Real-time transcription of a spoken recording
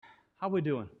How we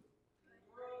doing?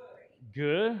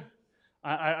 Good.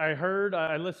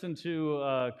 I listened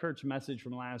to Kurt's message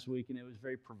from last week, and it was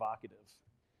very provocative.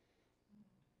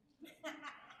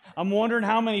 I'm wondering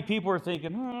how many people are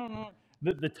thinking, oh,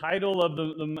 the title of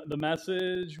the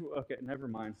message. Okay, never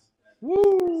mind.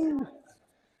 Woo!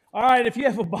 All right, if you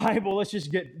have a Bible, let's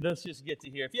just get to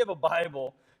here. If you have a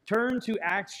Bible, turn to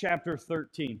Acts chapter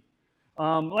 13.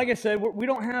 Like I said, we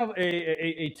don't have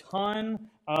a ton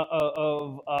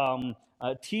of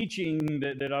teaching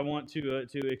that I want to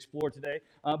explore today,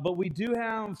 but we do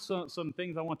have some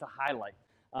things I want to highlight.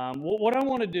 What I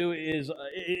want to do is,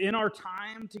 in our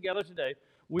time together today,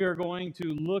 we are going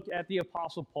to look at the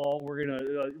Apostle Paul. We're going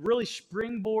to really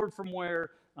springboard from where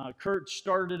Kurt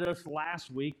started us last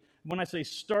week. When I say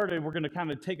started, we're going to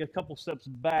kind of take a couple steps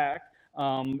back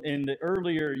in the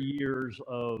earlier years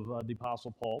of the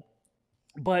Apostle Paul.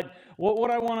 But what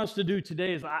I want us to do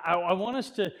today is I want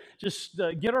us to just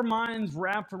get our minds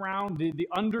wrapped around the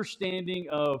understanding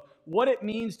of what it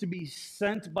means to be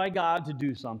sent by God to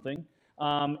do something,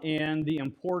 and the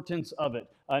importance of it.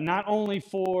 Not only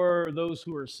for those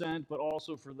who are sent, but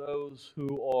also for those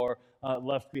who are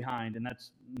left behind. And that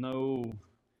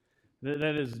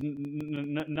is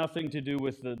nothing to do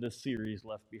with the series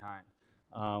Left Behind.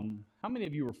 How many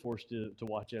of you were forced to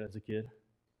watch it as a kid?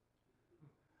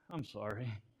 I'm sorry.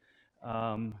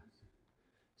 Some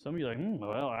of you are like,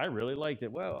 well, I really liked it.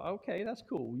 Well, okay, that's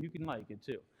cool. You can like it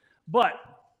too. But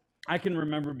I can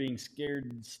remember being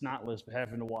scared snotless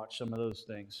having to watch some of those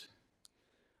things.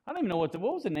 I don't even know what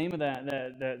was the name of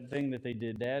that thing that they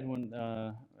did, Dad, when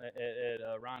at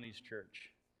Ronnie's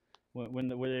church, where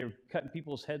they were cutting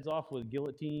people's heads off with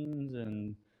guillotines,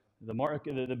 and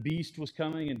the beast was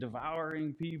coming and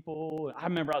devouring people. I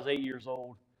remember I was 8 years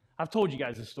old. I've told you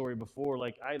guys this story before.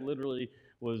 Like, I literally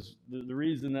was, the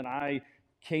reason that I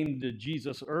came to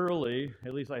Jesus early,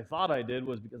 at least I thought I did,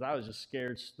 was because I was just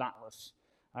scared snotless.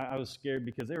 I was scared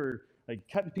because they were like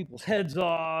cutting people's heads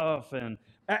off. And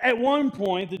at one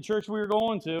point, the church we were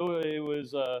going to, it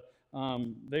was,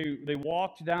 they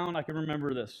walked down, I can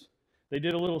remember this. They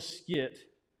did a little skit.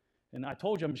 And I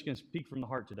told you I'm just going to speak from the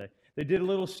heart today. They did a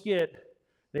little skit.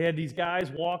 They had these guys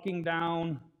walking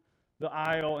down the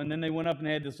aisle, and then they went up and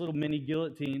they had this little mini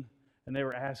guillotine, and they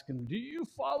were asking, do you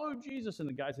follow Jesus? And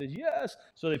the guy says, yes.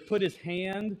 So they put his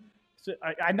hand, so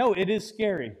I know it is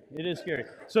scary. It is scary.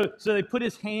 So they put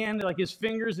his hand, like his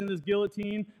fingers in this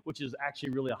guillotine, which is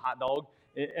actually really a hot dog.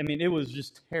 It was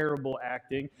just terrible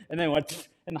acting. And then went,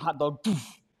 and the hot dog,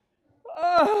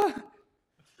 I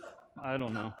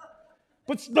don't know.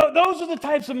 But those are the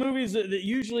types of movies that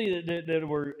usually that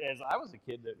were, as I was a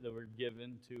kid, that were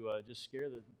given to just scare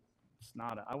the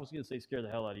snot. I was going to say scare the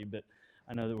hell out of you, but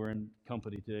I know that we're in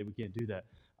company today. We can't do that.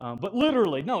 But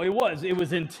literally, no, it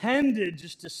was intended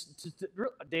just to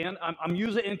Dan, I'm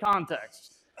using it in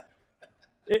context.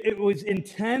 It was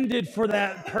intended for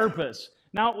that purpose.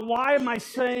 Now, why am I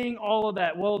saying all of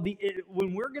that? Well,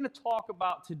 when we're going to talk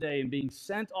about today and being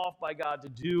sent off by God to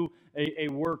do a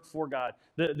work for God,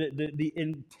 the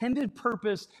intended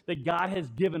purpose that God has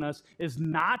given us is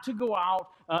not to go out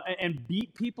and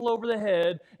beat people over the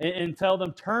head and tell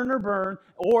them turn or burn,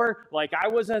 or like I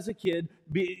was as a kid,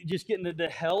 just getting the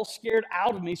hell scared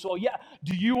out of me. So yeah,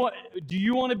 do you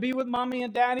want to be with mommy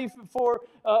and daddy for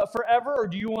forever, or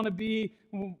do you want to be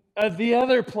the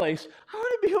other place? I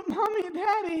want to be with mommy and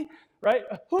daddy, right?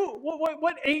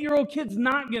 What 8-year-old kid's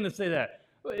not going to say that?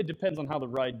 Well, it depends on how the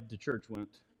ride to church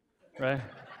went, right?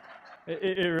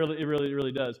 It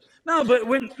really does. No, but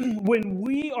when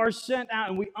we are sent out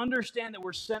and we understand that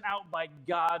we're sent out by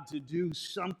God to do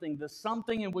something, the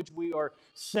something in which we are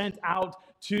sent out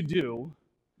to do,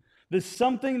 the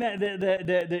something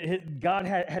that God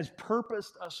has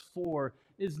purposed us for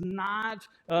is not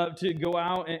to go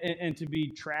out and to be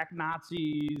track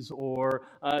Nazis, or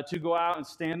to go out and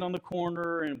stand on the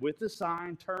corner and with the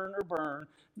sign turn or burn.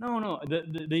 No.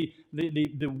 The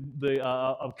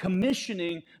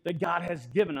commissioning that God has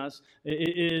given us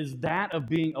is that of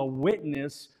being a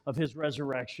witness of His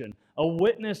resurrection, a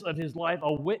witness of His life,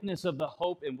 a witness of the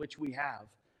hope in which we have.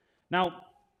 Now,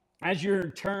 as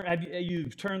you've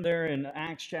turned there in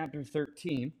Acts chapter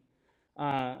 13,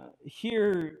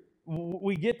 here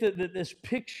we get this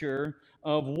picture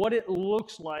of what it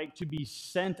looks like to be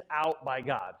sent out by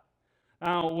God.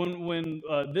 Now, when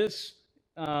I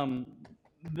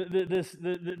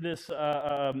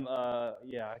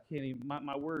can't even.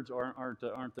 My words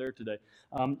aren't there today.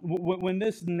 When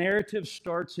this narrative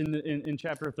starts in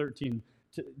chapter 13.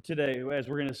 Today, as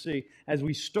we're going to see, as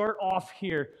we start off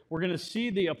here, we're going to see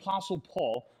the Apostle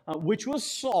Paul, which was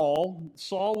Saul.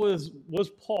 Saul was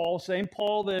Paul, same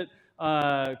Paul that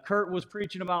Kurt was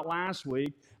preaching about last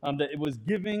week, that it was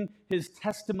giving his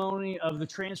testimony of the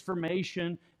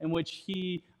transformation in which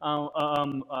he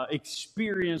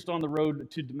experienced on the road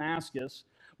to Damascus.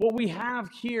 What we have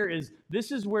here is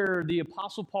this is where the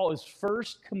Apostle Paul is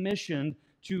first commissioned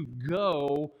to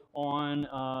go on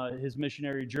his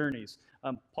missionary journeys.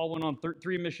 Paul went on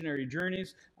three missionary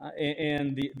journeys,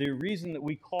 and the reason that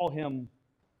we call him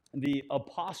the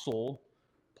Apostle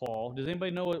Paul, does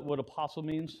anybody know what apostle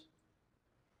means?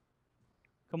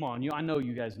 Come on, I know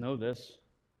you guys know this.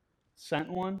 Sent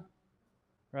one,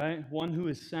 right? One who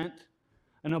is sent.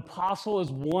 An apostle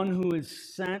is one who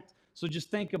is sent. So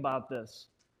just think about this.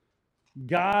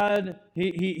 God,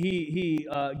 He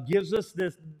gives us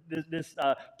this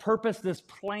purpose, this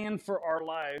plan for our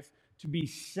life to be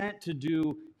sent to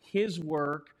do His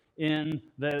work in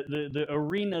the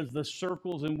arenas, the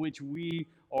circles in which we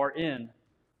are in.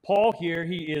 Paul here,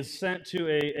 he is sent to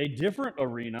a different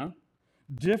arena,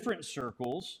 different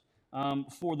circles,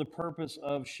 for the purpose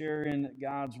of sharing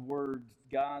God's word,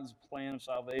 God's plan of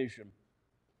salvation.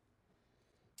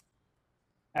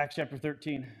 Acts chapter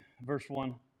 13, verse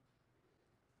 1.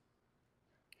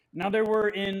 Now there were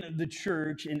in the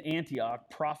church in Antioch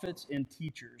prophets and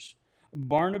teachers.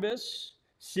 Barnabas,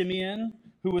 Simeon,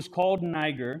 who was called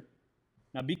Niger.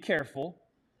 Now be careful.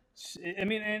 I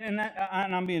mean, and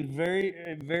I'm being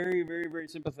very, very, very, very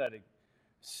sympathetic.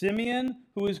 Simeon,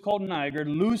 who is called Niger,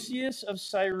 Lucius of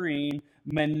Cyrene,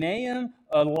 Manaen,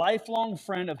 a lifelong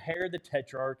friend of Herod the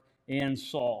Tetrarch, and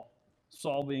Saul.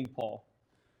 Saul being Paul.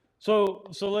 So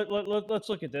let's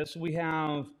look at this. We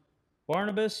have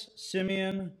Barnabas,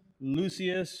 Simeon,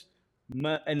 Lucius,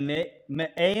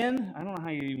 Manaen. I don't know how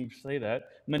you even say that.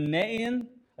 Manaen.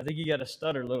 I think you got to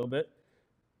stutter a little bit.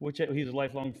 Which he's a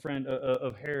lifelong friend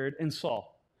of Herod, and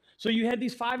Saul. So you had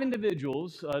these five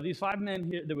individuals, these five men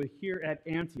here, that were here at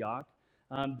Antioch,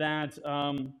 that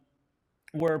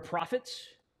were prophets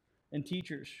and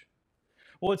teachers.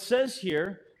 Well, it says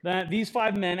here that these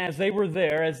five men, as they were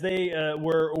there, as they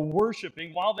were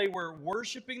worshiping, while they were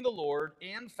worshiping the Lord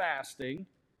and fasting,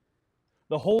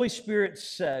 the Holy Spirit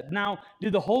said. Now,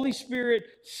 did the Holy Spirit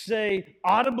say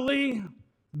audibly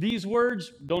these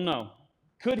words? Don't know.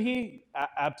 Could he?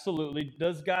 Absolutely.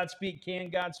 Does God speak? Can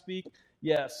God speak?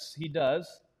 Yes, he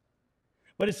does.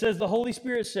 But it says the Holy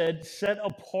Spirit said, set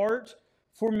apart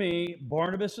for me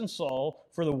Barnabas and Saul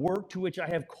for the work to which I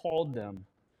have called them.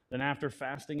 Then after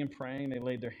fasting and praying, they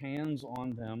laid their hands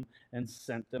on them and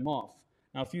sent them off.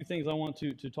 Now, a few things I want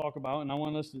to talk about, and I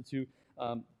want us to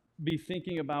be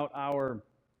thinking about our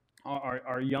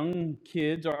young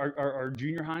kids, our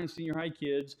junior high and senior high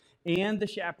kids, and the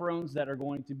chaperones that are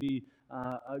going to be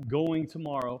going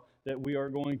tomorrow, that we are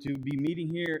going to be meeting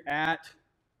here at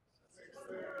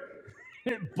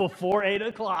before 8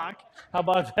 o'clock. How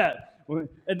about that?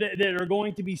 That are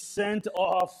going to be sent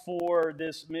off for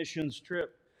this missions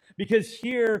trip. Because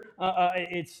here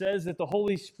it says that the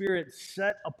Holy Spirit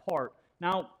set apart.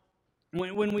 Now,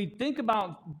 when we think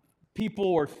about people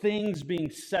or things being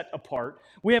set apart,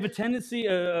 we have a tendency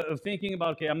of thinking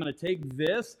about, okay, I'm going to take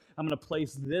this, I'm going to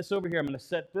place this over here, I'm going to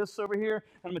set this over here,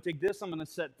 and I'm going to take this, I'm going to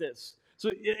set this. So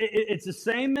it's the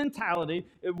same mentality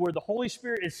where the Holy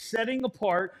Spirit is setting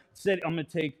apart, said, I'm going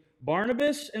to take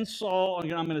Barnabas and Saul,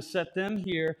 and I'm going to set them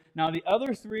here. Now the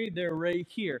other three, they're right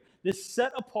here. This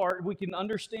set apart, we can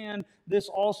understand this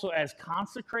also as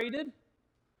consecrated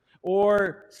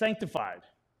or sanctified,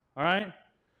 all right?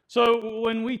 So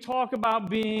when we talk about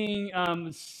being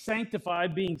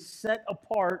sanctified, being set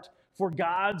apart for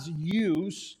God's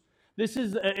use, this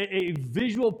is a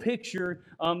visual picture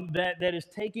that is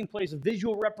taking place, a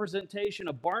visual representation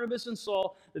of Barnabas and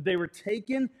Saul, that they were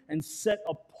taken and set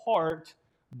apart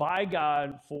by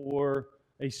God for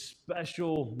a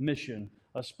special mission,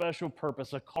 a special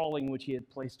purpose, a calling which He had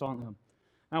placed on them.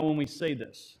 Now, when we say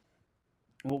this,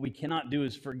 what we cannot do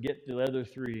is forget the other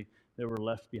three that were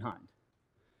left behind.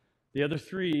 The other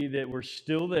three that were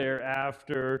still there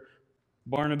after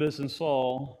Barnabas and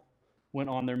Saul went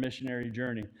on their missionary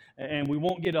journey. And we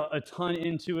won't get a ton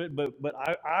into it, but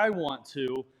I want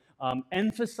to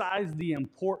emphasize the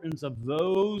importance of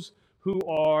those who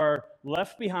are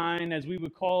left behind, as we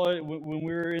would call it when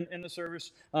we were in the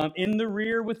service, in the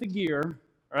rear with the gear,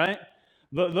 right?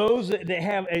 Those that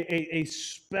have a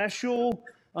special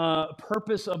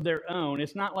purpose of their own.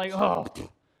 It's not like, oh,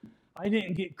 I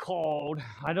didn't get called.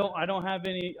 I don't have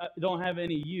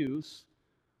any use.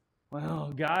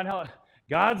 Well,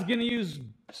 God's going to use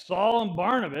Saul and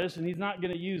Barnabas, and He's not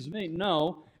going to use me.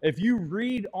 No. If you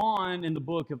read on in the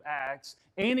book of Acts,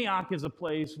 Antioch is a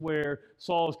place where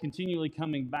Saul is continually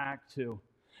coming back to.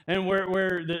 And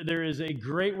where there is a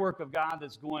great work of God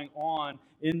that's going on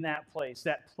in that place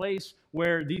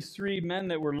where these three men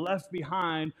that were left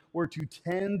behind were to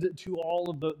tend to all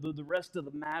of the rest of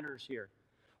the matters here.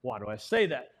 Why do I say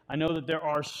that? I know that there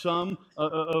are some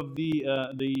of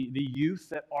the youth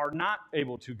that are not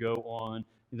able to go on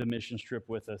the mission trip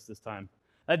with us this time.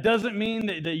 That doesn't mean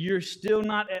that you're still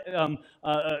not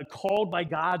called by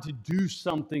God to do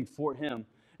something for Him.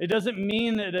 It doesn't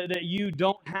mean that you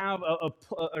don't have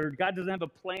or God doesn't have a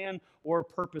plan or a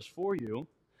purpose for you.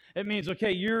 It means,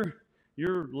 okay, you're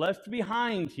left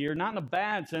behind here, not in a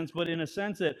bad sense, but in a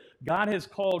sense that God has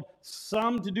called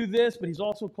some to do this, but He's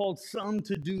also called some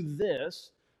to do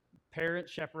this.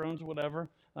 Parents, chaperones, whatever,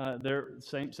 they're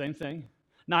same thing.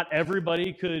 Not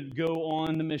everybody could go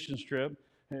on the mission trip.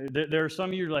 There are some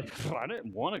of you are like, I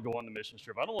didn't want to go on the mission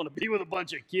trip. I don't want to be with a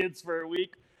bunch of kids for a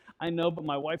week. I know, but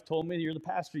my wife told me you're the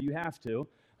pastor, you have to.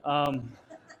 I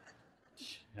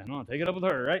don't know, take it up with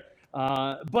her, right?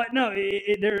 But no,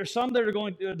 there are some that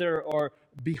are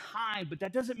behind, but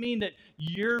that doesn't mean that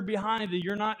you're behind, that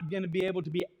you're not going to be able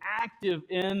to be active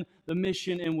in the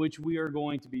mission in which we are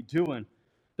going to be doing.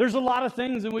 There's a lot of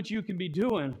things in which you can be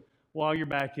doing while you're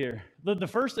back here. The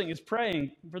first thing is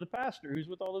praying for the pastor who's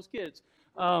with all those kids.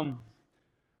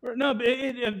 No, but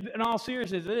in all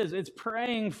seriousness, it is. It's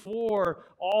praying for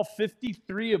all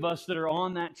 53 of us that are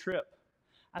on that trip.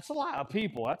 That's a lot of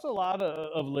people. That's a lot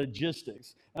of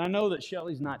logistics. And I know that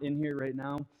Shelly's not in here right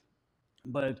now,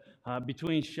 but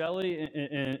between Shelly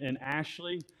and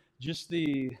Ashley, just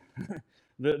the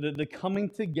the coming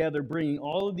together, bringing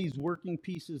all of these working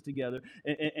pieces together,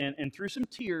 and through some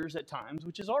tears at times,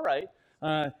 which is all right.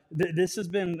 This has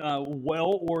been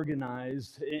well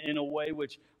organized in a way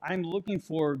which I'm looking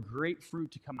for great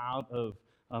fruit to come out of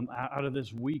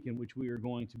this week in which we are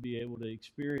going to be able to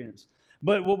experience.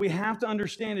 But what we have to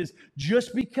understand is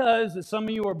just because that some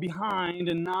of you are behind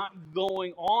and not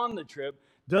going on the trip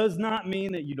does not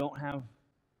mean that you don't have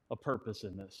a purpose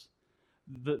in this.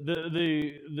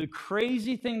 The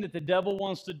crazy thing that the devil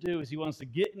wants to do is he wants to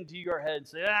get into your head and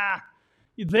say,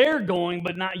 they're going,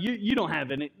 but not you. You don't have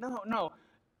any. No.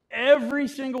 Every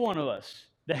single one of us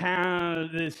that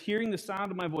is hearing the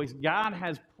sound of my voice, God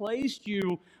has placed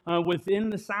you within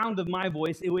the sound of my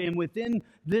voice and within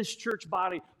this church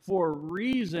body for a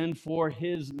reason for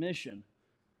His mission.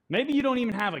 Maybe you don't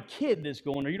even have a kid that's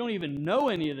going, or you don't even know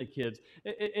any of the kids.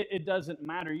 It doesn't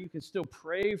matter. You can still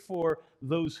pray for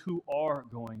those who are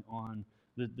going on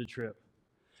the trip.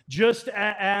 Just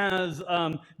as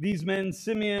these men,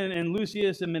 Simeon and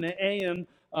Lucius and Manaen,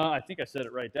 I think I said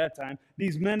it right that time,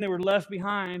 these men that were left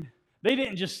behind, they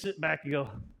didn't just sit back and go,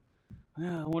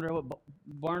 I wonder what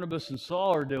Barnabas and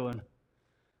Saul are doing.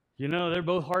 You know, they're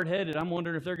both hard-headed. I'm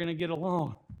wondering if they're going to get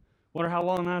along. Wonder how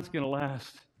long that's going to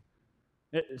last.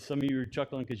 Some of you are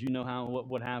chuckling because you know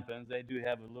what happens. They do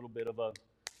have a little bit of a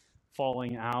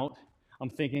falling out. I'm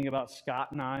thinking about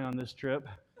Scott and I on this trip.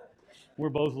 We're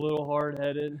both a little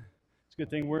hard-headed. It's a good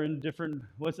thing we're in different,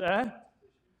 what's that?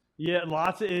 Yeah,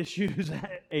 lots of issues.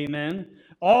 Amen.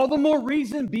 All the more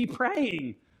reason be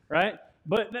praying, right?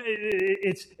 But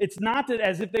it's not that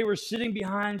as if they were sitting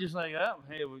behind just like, oh,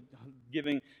 hey, we're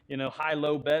giving,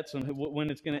 high-low bets on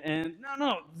when it's going to end.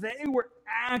 No. They were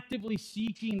actively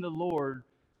seeking the Lord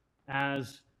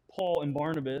as Paul and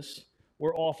Barnabas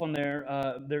were off on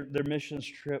their missions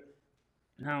trip.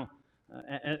 Now,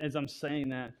 as I'm saying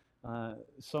that,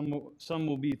 some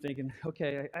will be thinking,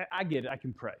 okay, I get it, I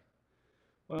can pray.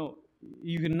 Well,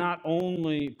 you can not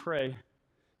only pray,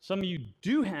 some of you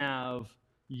do have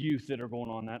youth that are going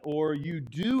on that, or you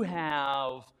do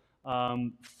have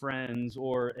friends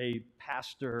or a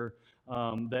pastor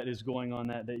that is going on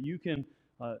that you can,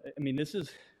 this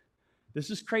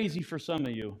is crazy for some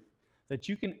of you, that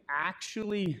you can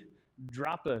actually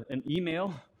drop an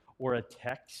email or a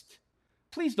text.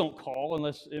 Please don't call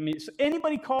unless, if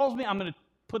anybody calls me, I'm going to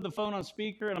put the phone on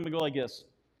speaker and I'm going to go like this.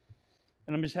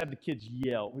 And I'm just have the kids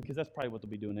yell, because that's probably what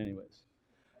they'll be doing anyways.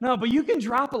 No, but you can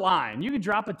drop a line. You can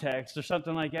drop a text or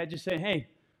something like that. Just say, hey,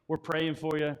 we're praying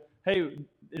for you. Hey,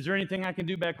 is there anything I can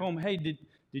do back home? Hey, do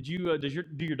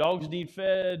your dogs need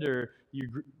fed, or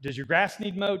does your grass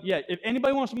need mowed? Yeah, if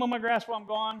anybody wants to mow my grass while I'm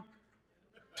gone,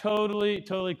 totally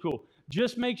cool.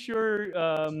 Just make sure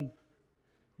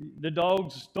the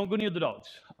dogs, don't go near the dogs.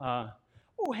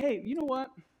 Hey, you know what?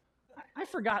 I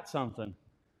forgot something.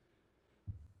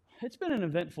 It's been an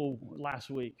eventful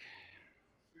last week.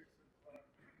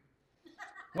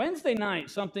 Wednesday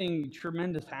night, something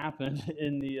tremendous happened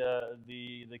in the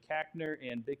Kackner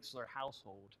and Bixler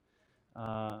household.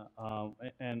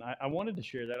 And I wanted to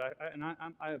share that.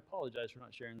 I apologize for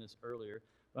not sharing this earlier,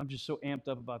 but I'm just so amped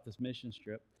up about this mission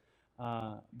trip.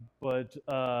 But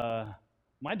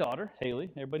my daughter, Haley,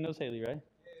 everybody knows Haley, right?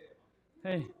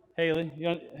 Hey, Haley.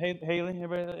 Hey, Haley.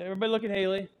 Everybody look at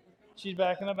Haley. She's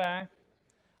back in the back.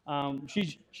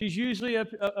 She's usually up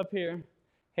here.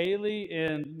 Haley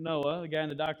and Noah, the guy in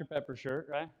the Dr. Pepper shirt,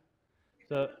 right?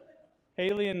 So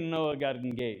Haley and Noah got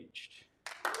engaged.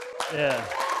 Yeah.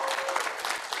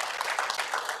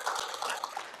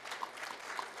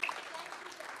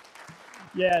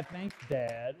 Yeah, thanks,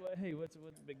 Dad. Hey, what's the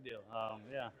big deal?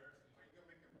 Yeah.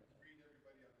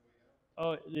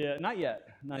 Oh, yeah, not yet,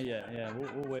 not yet. Yeah,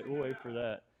 we'll wait for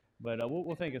that. But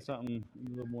we'll think of something a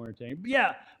little more entertaining. But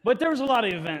yeah, but there was a lot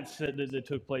of events that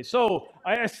took place. So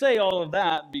I say all of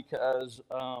that because,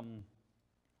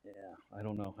 yeah, I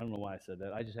don't know why I said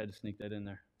that. I just had to sneak that in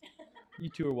there. You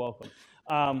two are welcome.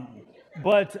 Um,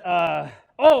 but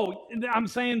I'm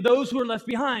saying those who are left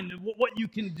behind. What you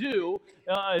can do,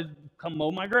 come mow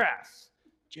my grass,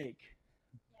 Jake.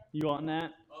 You want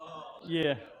that?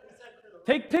 Yeah.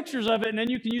 Take pictures of it, and then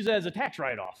you can use it as a tax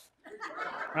write-off.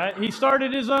 Right? He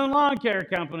started his own lawn care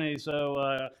company,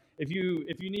 so if you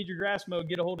need your grass mowed,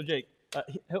 get a hold of Jake.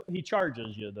 He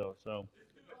charges you though, so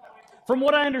from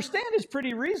what I understand, it's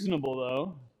pretty reasonable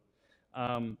though.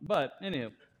 But anyhow,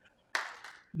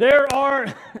 there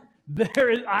are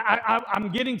there is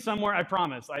I'm getting somewhere. I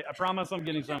promise. I promise I'm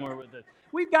getting somewhere with this.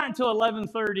 We've gotten to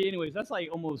 11:30, anyways. That's like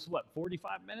almost what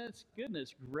 45 minutes.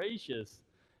 Goodness gracious.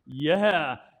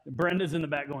 Yeah, Brenda's in the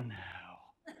back going, no.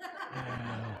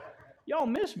 Y'all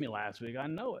missed me last week. I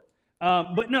know it.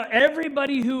 But no,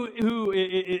 everybody who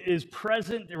is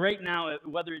present right now,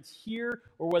 whether it's here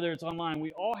or whether it's online,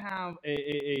 we all have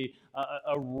a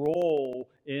role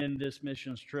in this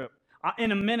missions trip.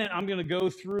 In a minute, I'm going to go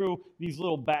through these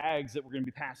little bags that we're going to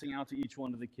be passing out to each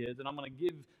one of the kids, and I'm going to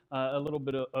give a little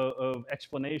bit of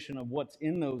explanation of what's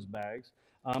in those bags.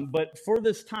 But for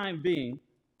this time being,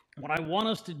 what I want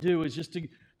us to do is just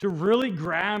to really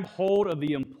grab hold of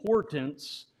the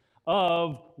importance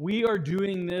of we are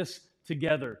doing this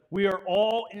together. We are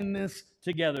all in this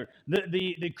together.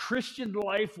 The Christian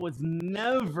life was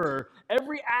never,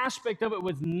 every aspect of it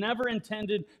was never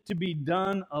intended to be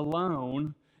done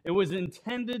alone. It was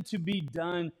intended to be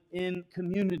done in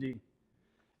community.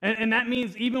 And that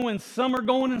means even when some are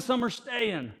going and some are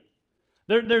staying,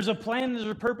 there's a plan, there's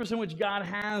a purpose in which God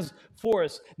has for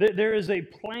us. There is a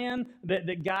plan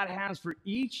that God has for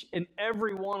each and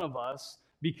every one of us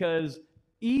because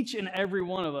each and every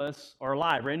one of us are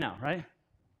alive right now, right?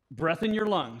 Breath in your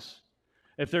lungs.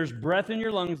 If there's breath in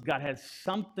your lungs, God has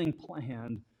something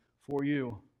planned for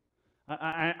you.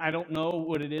 I don't know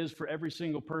what it is for every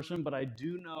single person, but I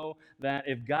do know that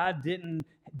if God didn't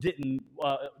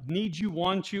need you,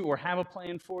 want you, or have a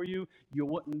plan for you, you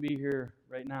wouldn't be here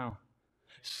right now.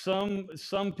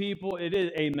 Some people, it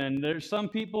is amen. There's some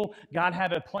people God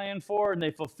had a plan for, and they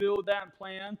fulfilled that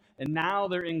plan, and now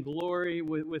they're in glory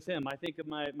with Him. I think of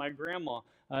my grandma.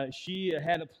 She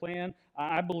had a plan.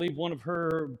 I believe one of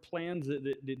her plans that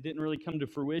didn't really come to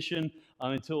fruition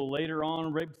until later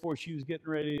on, right before she was getting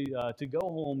ready to go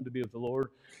home to be with the Lord,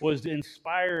 was to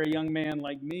inspire a young man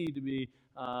like me to be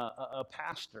a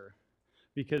pastor,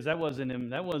 because that wasn't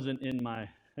in my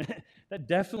that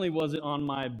definitely wasn't on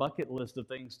my bucket list of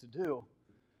things to do.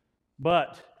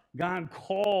 But God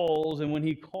calls, and when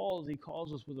He calls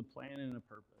us with a plan and a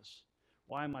purpose.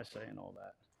 Why am I saying all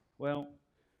that? Well,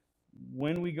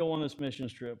 when we go on this mission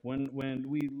trip, when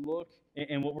we look,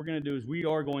 and what we're going to do is we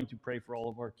are going to pray for all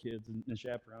of our kids and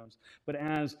chaperones. But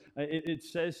as it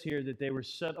says here that they were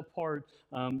set apart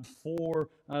for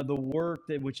the work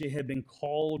which they had been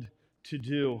called to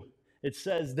do. It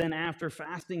says, then after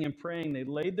fasting and praying, they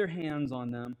laid their hands on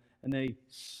them and they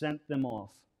sent them off.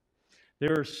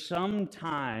 There are some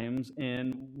times,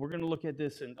 and we're going to look at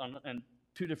this in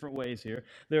two different ways here.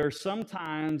 There are some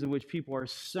times in which people are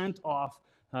sent off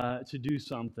to do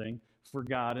something for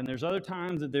God, and there's other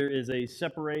times that there is a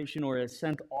separation or a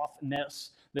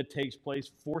sent-offness that takes place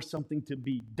for something to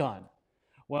be done.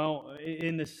 Well,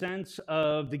 in the sense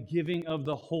of the giving of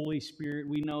the Holy Spirit,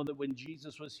 we know that when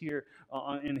Jesus was here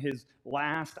in His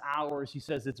last hours, He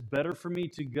says, it's better for me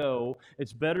to go.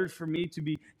 It's better for me to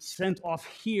be sent off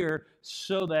here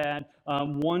so that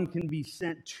one can be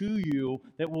sent to you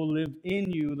that will live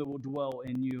in you, that will dwell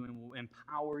in you, and will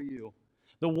empower you.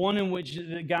 The one in which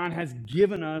God has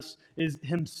given us is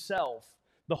Himself,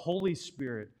 the Holy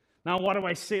Spirit. Now, why do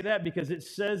I say that? Because it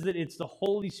says that it's the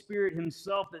Holy Spirit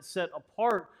Himself that set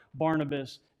apart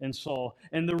Barnabas and Saul.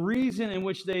 And the reason in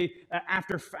which they,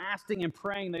 after fasting and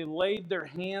praying, they laid their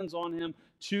hands on him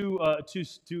to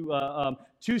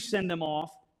send them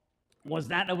off was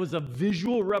that it was a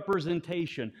visual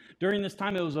representation. During this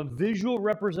time, it was a visual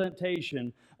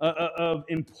representation of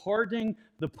imparting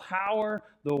the power,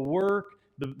 the work,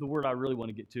 the word I really want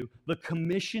to get to, the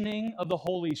commissioning of the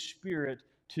Holy Spirit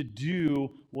to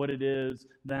do what it is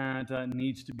that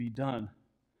needs to be done.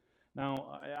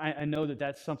 Now, I know that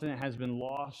that's something that has been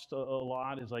lost a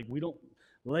lot, is like we don't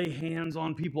lay hands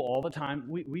on people all the time.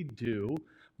 We do,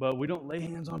 but we don't lay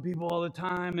hands on people all the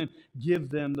time and give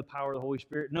them the power of the Holy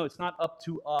Spirit. No, it's not up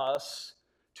to us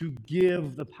to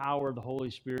give the power of the Holy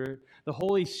Spirit. The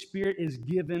Holy Spirit is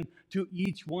given to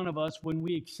each one of us when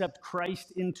we accept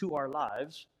Christ into our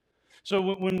lives. So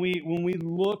when we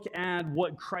look at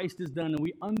what Christ has done and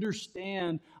we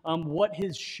understand what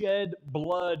his shed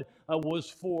blood was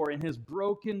for and his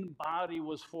broken body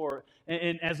was for,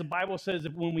 and as the Bible says,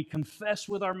 that when we confess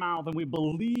with our mouth and we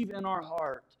believe in our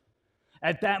heart,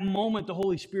 at that moment the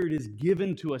Holy Spirit is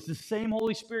given to us. The same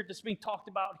Holy Spirit that's being talked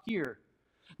about here.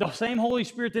 The same Holy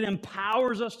Spirit that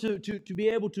empowers us to be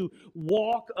able to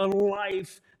walk a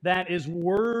life that is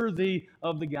worthy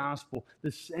of the gospel.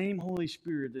 The same Holy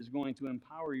Spirit is going to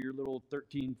empower your little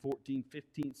 13, 14,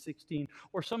 15, 16,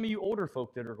 or some of you older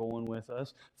folk that are going with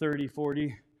us, 30,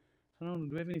 40, I don't know,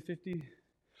 do we have any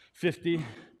 50,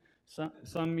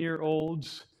 some year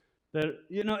olds? That,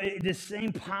 the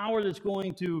same power that's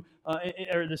going to,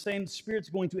 or the same Spirit's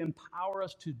going to empower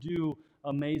us to do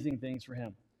amazing things for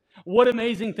him. What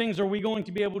amazing things are we going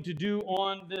to be able to do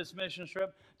on this mission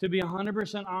trip? To be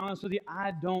 100% honest with you,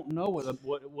 I don't know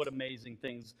what amazing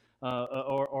things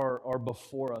are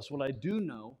before us. What I do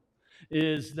know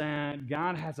is that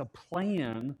God has a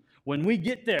plan when we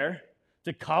get there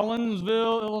to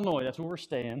Collinsville, Illinois. That's where we're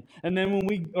staying. And then when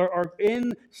we are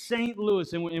in St.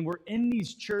 Louis and we're in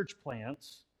these church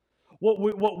plants,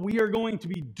 what we are going to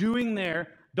be doing there,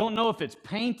 don't know if it's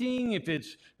painting, if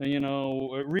it's,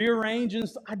 rearranging.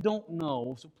 I don't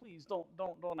know. So please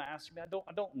don't ask me. I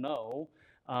don't know.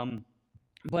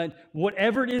 But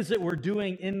whatever it is that we're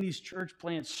doing in these church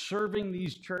plants, serving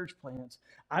these church plants,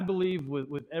 I believe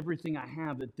with everything I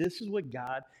have that this is what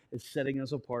God is setting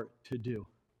us apart to do.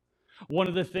 One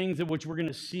of the things that which we're going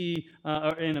to see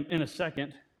in a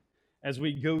second as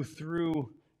we go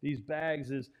through these bags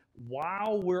is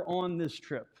while we're on this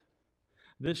trip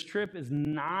is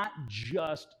not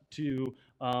just to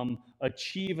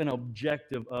achieve an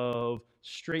objective of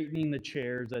straightening the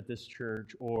chairs at this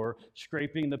church or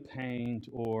scraping the paint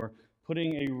or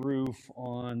putting a roof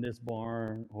on this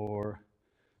barn, or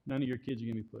none of your kids are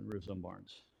going to be putting roofs on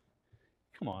barns.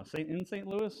 Come on, in St.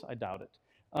 Louis? I doubt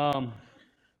it.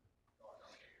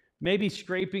 Maybe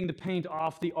scraping the paint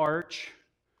off the arch.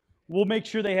 We'll make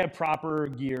sure they have proper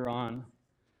gear on.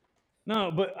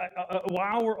 No, but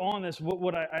while we're on this,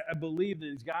 what I believe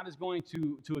is God is going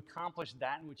to accomplish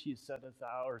that in which he has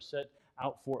set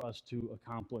out for us to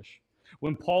accomplish.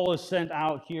 When Paul is sent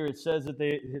out here, it says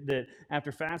that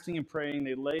after fasting and praying,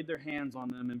 they laid their hands on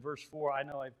them. In verse 4, I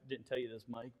know I didn't tell you this,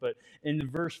 Mike, but in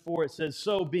verse 4 it says,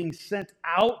 so being sent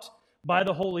out by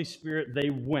the Holy Spirit, they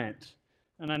went.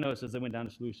 And I know it says they went down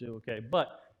to Seleucia, okay,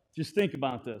 but just think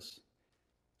about this.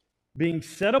 Being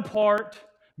set apart,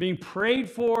 being prayed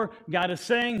for, God is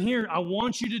saying here, I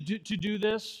want you to do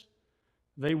this.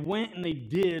 They went and they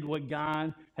did what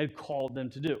God had called them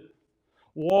to do.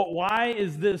 Well, why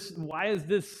is this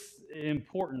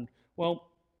important? Well,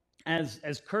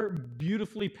 as Kurt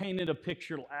beautifully painted a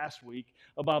picture last week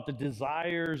about the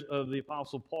desires of the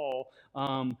Apostle Paul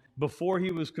before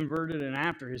he was converted and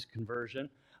after his conversion,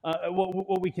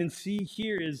 what we can see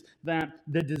here is that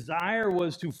the desire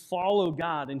was to follow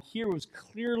God. And here was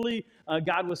clearly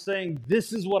God was saying,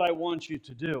 this is what I want you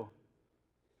to do.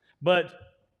 But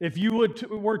if you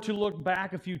were to look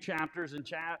back a few chapters in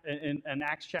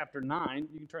Acts chapter 9,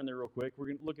 you can turn there real quick. We're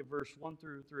going to look at verse 1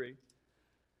 through 3.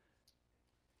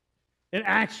 In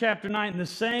Acts chapter 9, the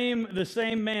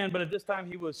same man, but at this time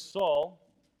he was Saul.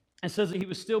 It says that he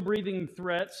was still breathing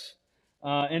threats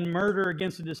and murder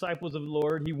against the disciples of the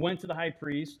Lord. He went to the high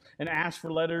priest and asked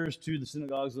for letters to the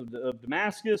synagogues of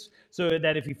Damascus, so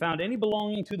that if he found any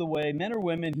belonging to the way, men or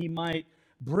women, he might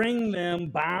bring them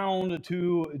bound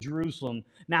to Jerusalem.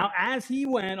 Now, as he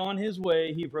went on his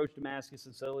way, he approached Damascus,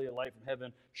 and suddenly a light from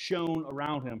heaven shone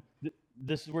around him.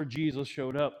 This is where Jesus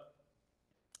showed up.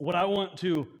 What I want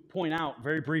to point out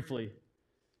very briefly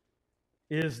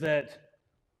is that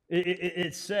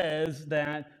it says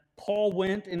that Paul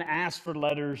went and asked for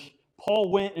letters. Paul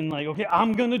went and okay,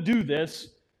 I'm going to do this.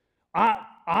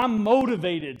 I'm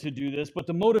motivated to do this, but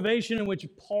the motivation in which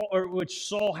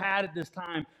Saul had at this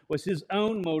time was his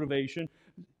own motivation.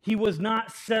 He was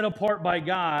not set apart by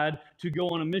God to go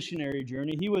on a missionary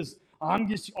journey. He was I'm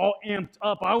just all amped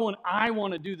up. I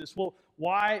want to do this. Well,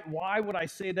 why would I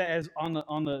say that as on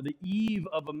the eve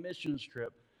of a missions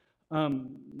trip?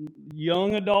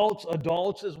 Young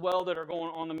adults as well that are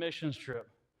going on a missions trip.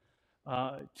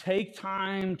 Take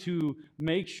time to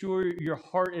make sure your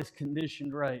heart is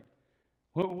conditioned right.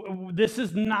 This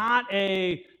is not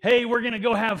a, hey, we're going to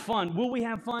go have fun. Will we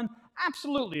have fun?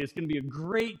 Absolutely. It's going to be a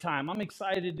great time. I'm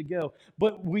excited to go.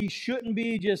 But we shouldn't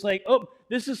be just like, oh,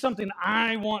 this is something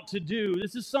I want to do.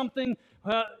 This is something,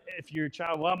 if you're a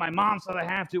child, well, my mom said I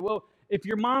have to. Well, if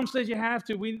your mom says you have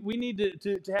to, we need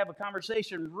to have a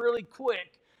conversation really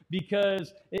quick,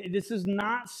 because this is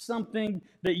not something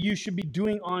that you should be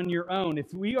doing on your own.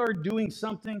 If we are doing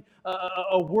something,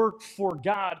 a work for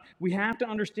God, we have to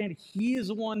understand He is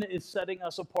the one that is setting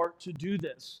us apart to do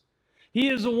this. He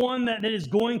is the one that is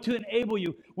going to enable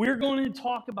you. We're going to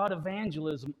talk about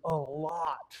evangelism a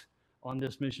lot on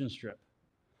this missions trip.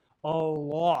 A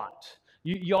lot.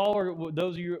 Y'all are,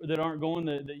 those of you that aren't going,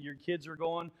 that your kids are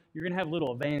going, you're going to have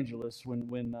little evangelists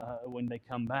when they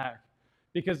come back.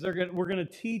 Because we're going to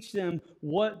teach them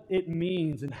what it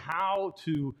means and how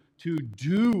to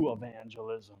do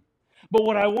evangelism. But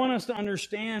what I want us to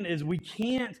understand is we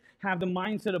can't have the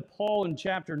mindset of Paul in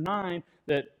chapter 9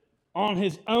 that on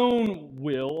his own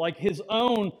will, like his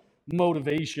own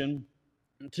motivation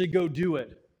to go do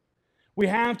it. We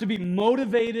have to be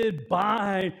motivated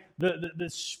by the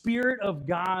Spirit of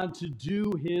God to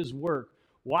do His work.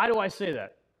 Why do I say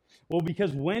that? Well,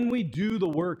 because when we do the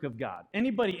work of God,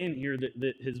 anybody in here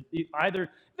that has either,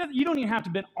 you don't even have to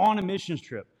have been on a missions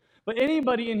trip, but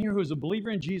anybody in here who's a believer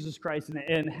in Jesus Christ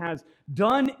and has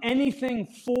done anything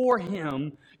for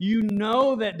Him, you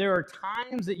know that there are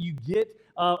times that you get,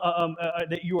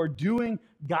 that you are doing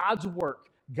God's work,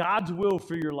 God's will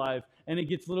for your life, and it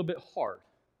gets a little bit hard.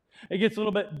 It gets a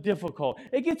little bit difficult.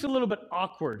 It gets a little bit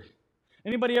awkward.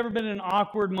 Anybody ever been in an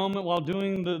awkward moment while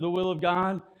doing the will of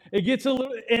God? It gets a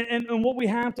little, and what we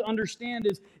have to understand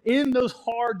is in those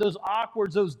hard, those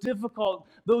awkward, those difficult,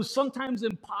 those sometimes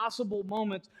impossible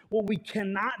moments, what we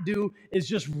cannot do is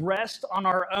just rest on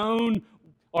our own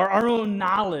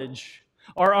knowledge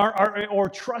or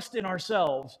trust in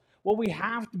ourselves. What we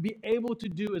have to be able to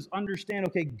do is understand,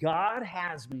 okay, God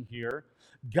has me here.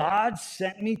 God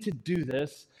sent me to do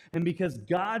this. And because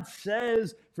God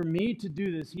says for me to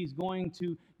do this, He's going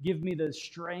to give me the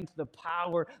strength, the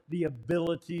power, the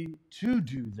ability to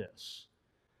do this.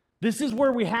 This is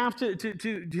where we have to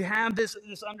have this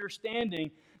understanding,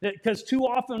 that because too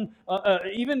often,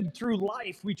 even through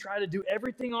life, we try to do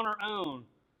everything on our own.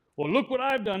 Well, look what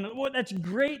I've done. Well, that's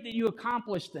great that you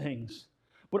accomplish things.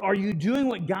 But are you doing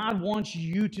what God wants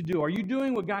you to do? Are you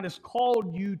doing what God has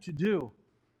called you to do?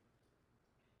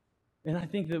 And I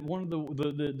think that one of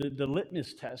the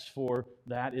litmus tests for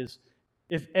that is,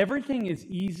 if everything is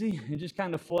easy and just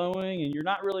kind of flowing, and you're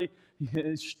not really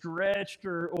stretched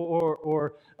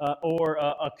or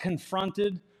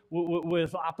confronted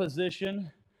with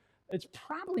opposition, it's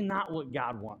probably not what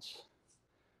God wants.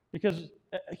 Because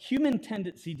a human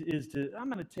tendency is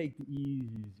I'm going to take the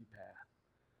easy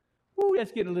path. Ooh,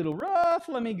 that's getting a little rough.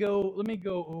 Let me go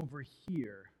over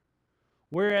here.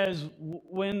 Whereas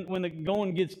when the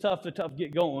going gets tough, the tough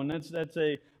get going. That's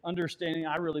a understanding.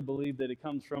 I really believe that it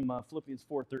comes from Philippians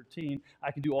 4:13.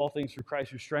 I can do all things through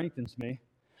Christ who strengthens me.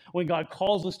 When God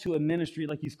calls us to a ministry,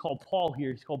 like He's called Paul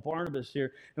here, He's called Barnabas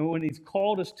here, and when He's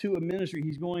called us to a ministry,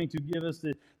 He's going to give us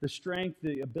the strength,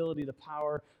 the ability, the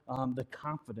power, the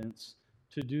confidence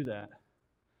to do that.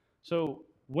 So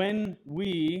when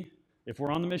we, if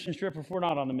we're on the mission trip or if we're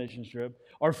not on the mission trip,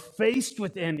 are faced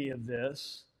with any of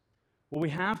this, what we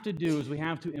have to do is we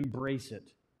have to embrace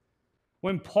it.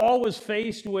 When Paul was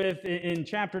faced with, in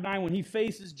chapter 9, when he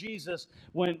faces Jesus,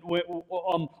 when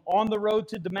on the road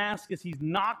to Damascus, he's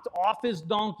knocked off his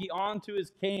donkey onto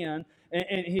his can,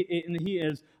 and he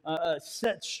is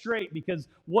set straight, because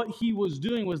what he was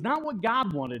doing was not what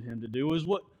God wanted him to do, it was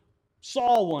what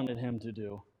Saul wanted him to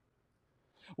do.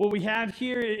 What we have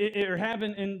here, or have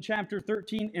in chapter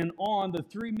 13 and on, the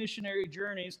 3 missionary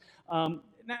journeys.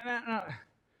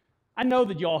 I know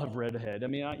that y'all have read ahead. I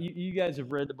mean, you guys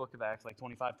have read the book of Acts like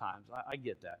 25 times. I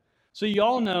get that. So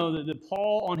y'all know that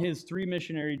Paul, on his 3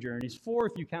 missionary journeys, 4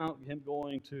 if you count him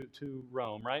going to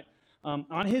Rome, right?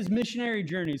 On his missionary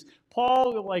journeys,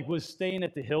 Paul was staying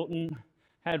at the Hilton,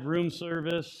 had room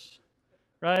service,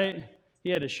 right? He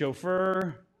had a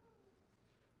chauffeur.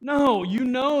 No, you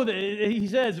know that he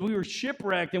says we were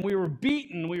shipwrecked and we were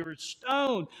beaten, we were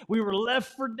stoned, we were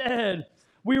left for dead.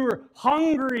 We were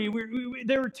hungry.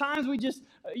 There were times we just,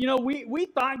 we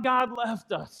thought God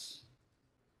left us.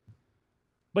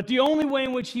 But the only way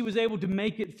in which he was able to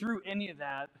make it through any of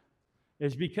that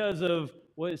It's because of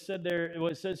what it said there,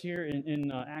 what it says here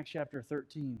in Acts chapter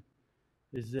 13,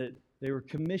 is that they were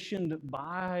commissioned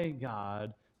by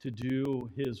God to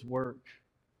do his work.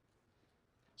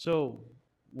 So,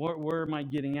 where am I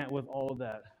getting at with all of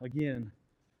that? Again,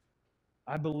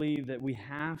 I believe that we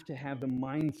have to have the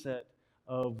mindset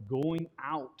of going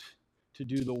out to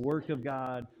do the work of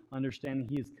God, understanding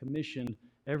he has commissioned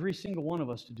every single one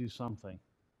of us to do something.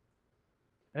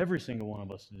 Every single one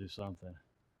of us to do something.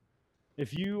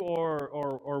 If you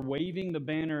are waving the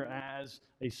banner as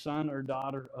a son or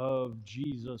daughter of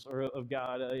Jesus or of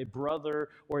God, a brother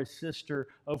or a sister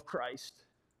of Christ,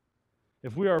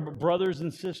 if we are brothers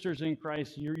and sisters in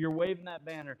Christ, you're waving that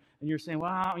banner and you're saying,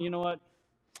 wow, you know what?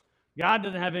 God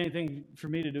doesn't have anything for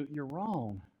me to do. You're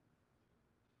wrong.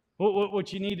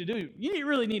 What you need to do, you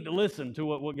really need to listen to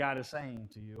what God is saying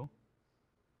to you.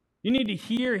 You need to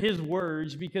hear his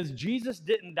words, because Jesus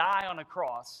didn't die on a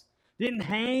cross, didn't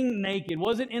hang naked,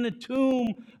 wasn't in a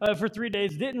tomb for 3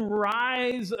 days, didn't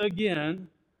rise again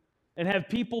and have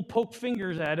people poke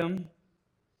fingers at him,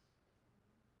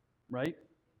 right?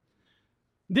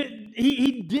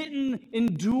 He didn't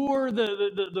endure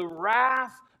the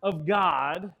wrath of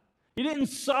God. He didn't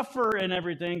suffer and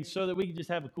everything so that we could just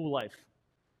have a cool life,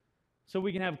 so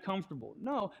we can have comfortable.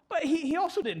 No, but he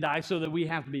also didn't die so that we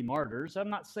have to be martyrs. I'm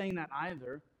not saying that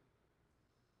either.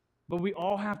 But we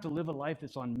all have to live a life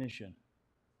that's on mission.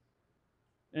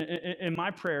 And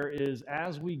my prayer is,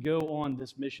 as we go on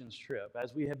this missions trip,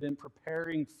 as we have been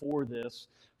preparing for this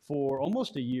for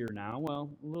almost a year now, well,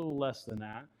 a little less than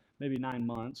that, maybe 9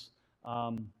 months,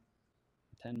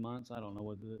 10 months, I don't know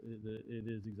what it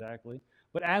is exactly.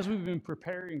 But as we've been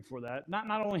preparing for that, not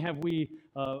only have we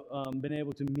been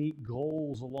able to meet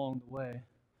goals along the way,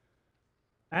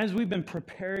 as we've been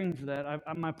preparing for that,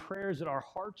 my prayer is that our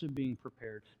hearts are being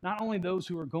prepared. Not only those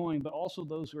who are going, but also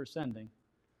those who are sending.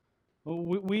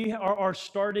 We are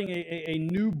starting a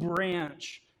new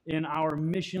branch in our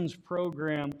missions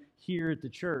program here at the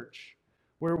church,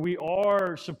 where we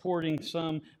are supporting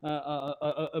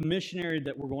a missionary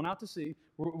that we're going out to see.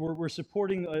 We're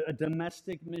supporting a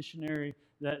domestic missionary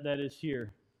that is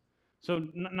here. So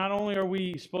not only are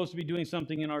we supposed to be doing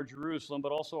something in our Jerusalem,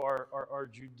 but also our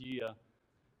Judea,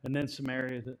 and then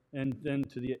Samaria, and then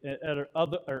to the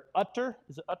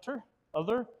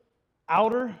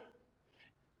outer,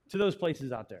 to those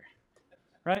places out there,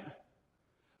 right?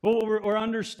 But what we're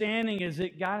understanding is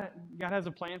that God has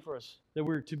a plan for us, that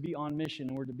we're to be on mission,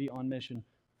 and we're to be on mission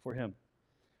for him.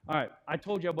 All right, I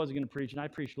told you I wasn't going to preach, and I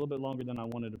preached a little bit longer than I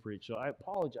wanted to preach, so I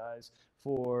apologize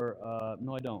for,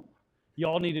 no I don't.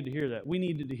 Y'all needed to hear that. We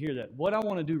needed to hear that. What I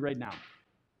want to do right now,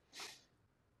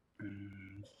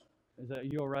 is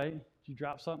that you all right? Did you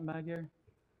drop something back there?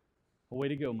 Well, way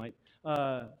to go, Mike.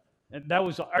 That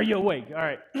was, are you awake? All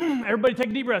right, everybody take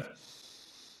a deep breath.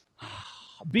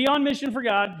 Be on mission for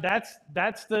God.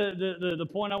 That's the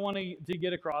point I want to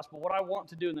get across. But what I want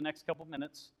to do in the next couple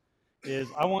minutes is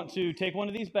I want to take one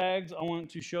of these bags. I want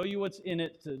to show you what's in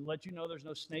it, to let you know there's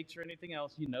no snakes or anything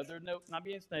else. You know there's not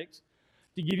being snakes.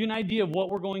 To give you an idea of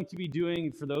what we're going to be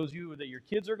doing for those of you that your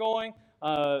kids are going,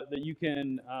 that you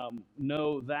can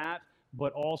know that.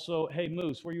 But also, hey,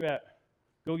 Moose, where you at?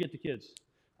 Go get the kids.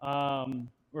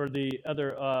 Or the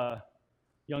other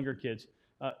younger kids.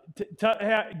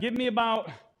 Give me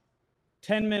about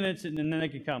 10 minutes, and then they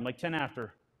can come, like 10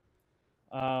 after.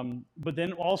 But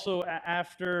then also,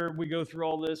 after we go through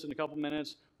all this in a couple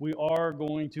minutes, we are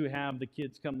going to have the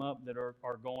kids come up that are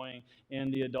going,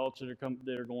 and the adults that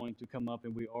are going to come up,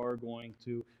 and we are going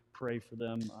to pray for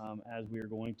them as we are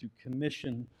going to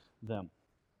commission them.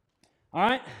 All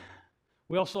right?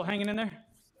 We all still hanging in there?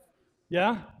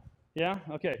 Yeah? Yeah?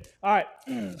 Okay. All right.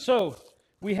 So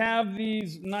we have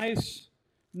these nice,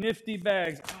 nifty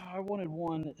bags. Oh, I wanted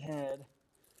one that had...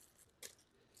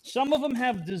 Some of them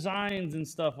have designs and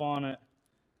stuff on it.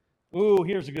 Ooh,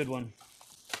 here's a good one.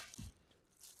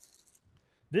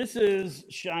 This is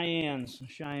Cheyenne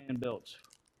built.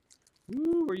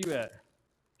 Ooh, where you at?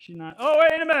 She not? Oh,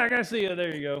 wait, in the back. I see you.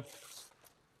 There you go.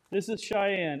 This is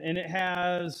Cheyenne, and it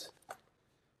has,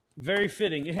 very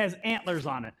fitting, it has antlers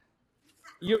on it.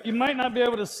 You might not be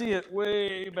able to see it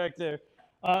way back there.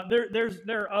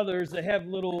 There are others that have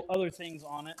little other things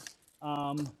on it.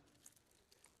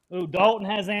 Dalton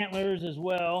has antlers as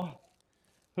well.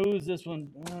 Who is this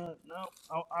one? No,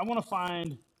 I want to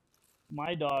find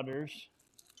my daughter's,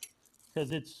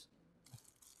 because it's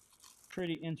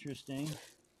pretty interesting.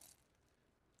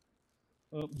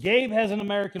 Gabe has an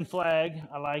American flag.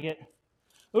 I like it.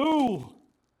 Ooh,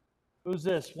 who's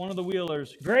this? One of the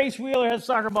Wheelers. Grace Wheeler has a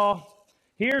soccer ball.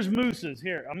 Here's Moose's.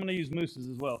 Here, I'm going to use Moose's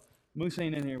as well. Moose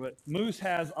ain't in here, but Moose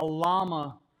has a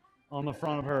llama on the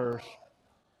front of hers.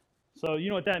 So you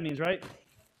know what that means, right?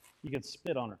 You can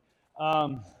spit on her.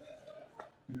 All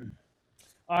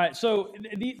right, so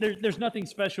there's nothing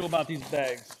special about these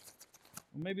bags.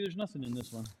 Well, maybe there's nothing in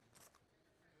this one.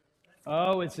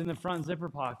 Oh, it's in the front zipper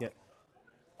pocket.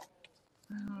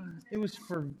 It was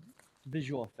for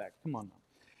visual effect. Come on now.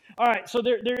 All right, so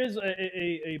there is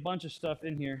a bunch of stuff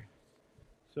in here.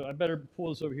 So I better pull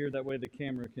this over here. That way the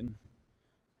camera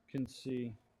can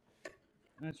see.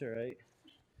 That's all right.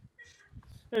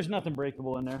 There's nothing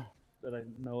breakable in there that I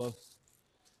know of.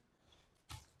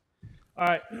 All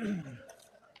right.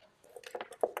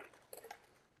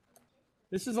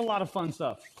 This is a lot of fun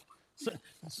stuff. So,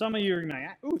 some of you are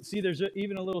like, ooh, see, there's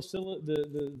even a little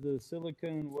the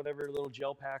silicone, whatever, little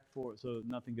gel pack for it, so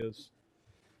nothing goes.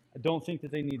 I don't think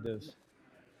that they need those.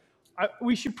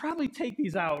 We should probably take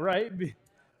these out, right?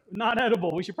 Not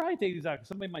edible. We should probably take these out because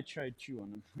somebody might try to chew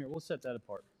on them. Here, we'll set that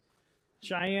apart.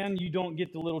 Cheyenne, you don't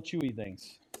get the little chewy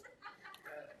things.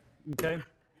 Okay?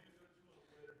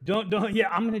 Don't. Yeah,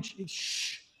 I'm gonna.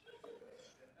 Shh.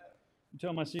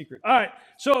 Tell my secret. All right.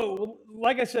 So,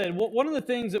 like I said, one of the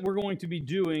things that we're going to be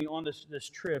doing on this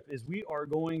trip is we are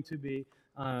going to be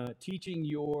teaching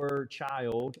your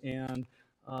child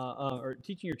or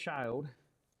teaching your child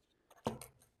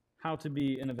how to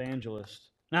be an evangelist.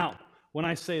 Now, when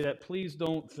I say that, please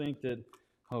don't think that,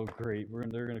 oh, great,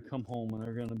 they're going to come home and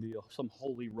they're going to be some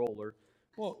holy roller.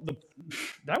 Well,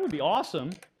 that would be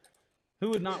awesome. Who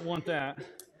would not want that?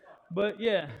 But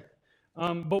yeah.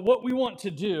 But what we want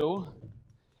to do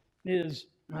is,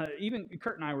 even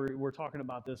Kurt and I were talking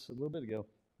about this a little bit ago,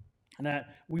 and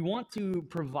that we want to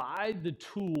provide the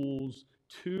tools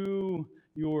to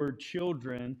your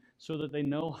children so that they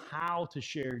know how to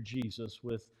share Jesus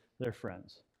with their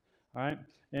friends. All right?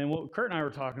 And what Kurt and I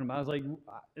were talking about is like,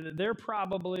 there are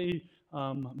probably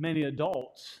many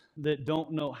adults that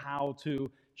don't know how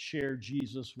to share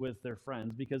Jesus with their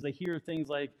friends because they hear things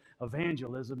like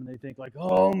evangelism and they think like,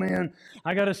 oh man,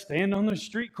 I got to stand on the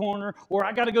street corner or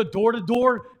I got to go door to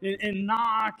door and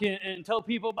knock and tell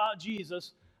people about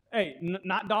Jesus. Hey,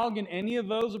 not dogging any of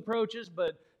those approaches,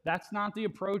 but that's not the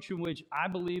approach in which I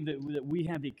believe that we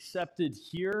have accepted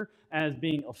here as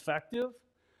being effective.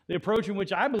 The approach in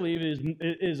which I believe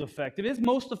is effective, is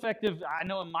most effective, I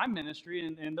know, in my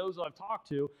ministry and those I've talked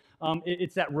to,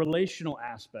 it's that relational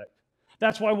aspect.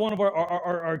 That's why one of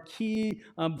our key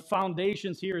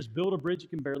foundations here is build a bridge that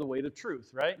can bear the weight of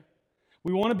truth, right?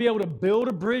 We want to be able to build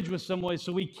a bridge with someone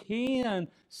so we can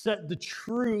set the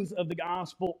truth of the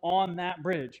gospel on that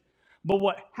bridge. But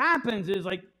what happens is,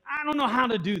 like, I don't know how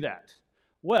to do that.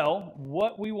 Well,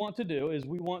 what we want to do is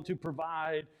we want to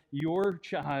provide your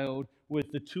child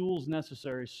with the tools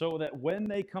necessary so that when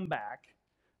they come back,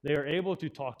 they are able to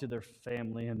talk to their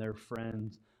family and their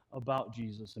friends about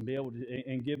Jesus and be able to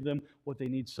and give them what they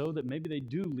need so that maybe they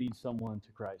do lead someone to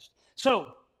Christ. So,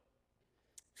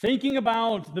 thinking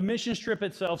about the mission trip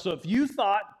itself, so if you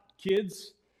thought,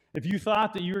 kids, if you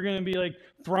thought that you were going to be like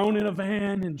thrown in a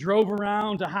van and drove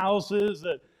around to houses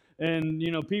and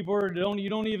you know people you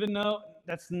don't even know,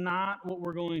 that's not what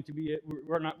we're going to be.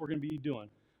 We're going to be doing.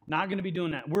 Not going to be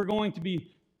doing that. We're going to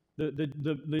be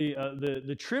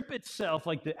the trip itself,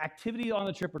 like the activity on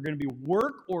the trip, are going to be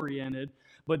work oriented.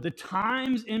 But the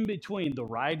times in between, the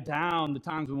ride down, the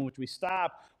times in which we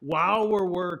stop while we're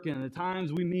working, the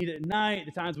times we meet at night,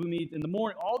 the times we meet in the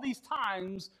morning, all these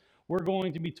times we're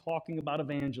going to be talking about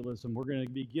evangelism. We're going to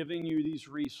be giving you these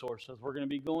resources. We're going to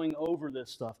be going over this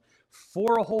stuff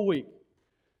for a whole week.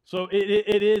 So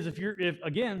it is, if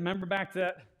again, remember back to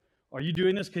that, are you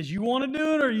doing this because you want to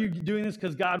do it, or are you doing this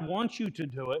because God wants you to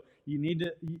do it? You need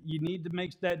to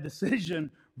make that decision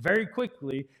very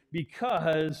quickly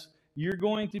because you're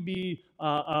going to be,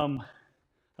 I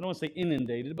don't want to say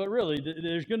inundated, but really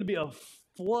there's going to be a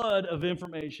flood of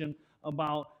information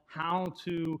about how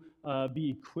to be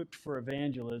equipped for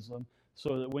evangelism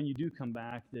so that when you do come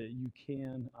back that you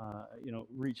can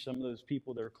reach some of those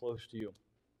people that are close to you.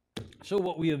 So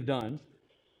what we have done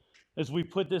is we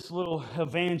put this little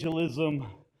evangelism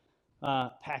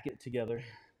packet together.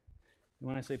 And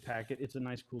when I say packet, it's a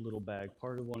nice, cool little bag,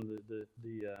 part of one of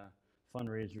the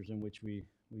fundraisers in which we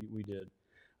did.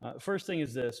 First thing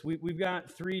is this. We've got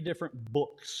 3 different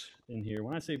books in here.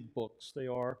 When I say books, they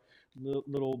are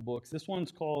little books. This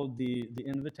one's called the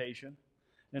Invitation.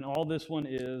 And all this one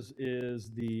is it's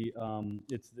the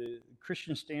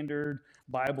Christian Standard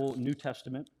Bible New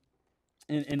Testament.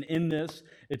 And in this,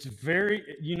 it's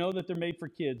you know that they're made for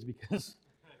kids because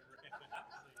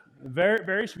very,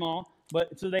 very small.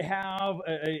 But so they have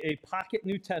a pocket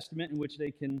New Testament in which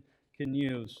they can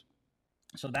use.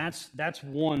 So that's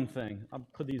one thing. I'll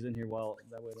put these in here that way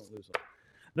I don't lose them.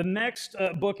 The next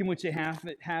book in which they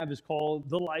have is called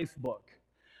the Life Book.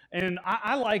 And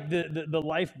I like the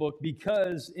Life Book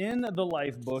because in the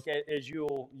Life Book, as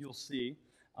you'll see,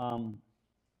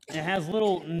 it has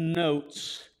little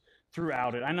notes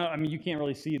throughout it. I mean, you can't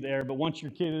really see there, but once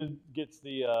your kid gets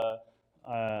the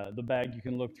bag, you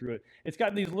can look through it. It's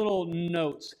got these little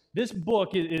notes. This book,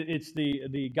 it's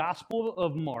the Gospel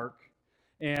of Mark,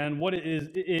 and what it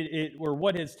is, or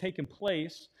what has taken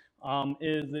place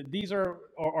is that these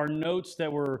are notes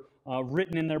that were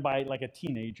written in there by like a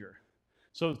teenager.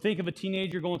 So think of a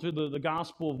teenager going through the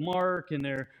Gospel of Mark, and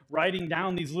they're writing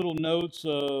down these little notes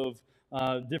of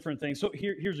different things. So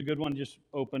here's a good one, just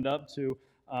opened up to.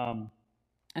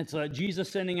 It's Jesus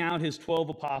sending out his 12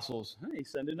 apostles. Hey, he's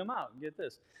sending them out. Get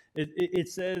this. It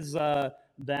says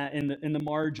that in the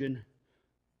margin,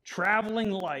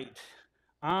 traveling light.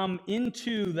 I'm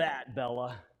into that,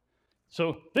 Bella.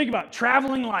 So think about it,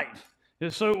 traveling light.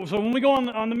 So when we go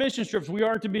on the mission trips, we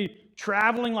are to be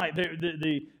traveling light.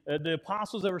 The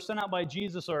apostles that were sent out by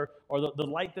Jesus are the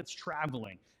light that's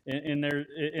traveling.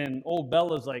 And old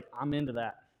Bella's like, I'm into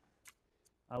that.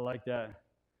 I like that.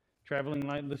 Traveling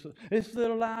light, this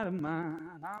little light of mine,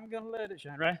 I'm going to let it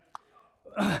shine, right?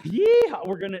 Yeah,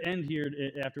 we're going to end here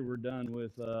after we're done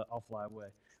with I'll Fly Away.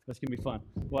 That's going to be fun.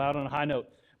 Well, out on a high note.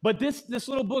 But this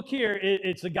little book here,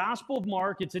 it's the Gospel of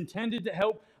Mark. It's intended to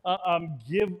help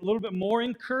give a little bit more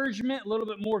encouragement, a little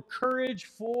bit more courage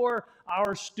for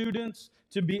our students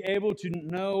to be able to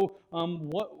know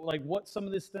what some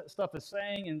of this stuff is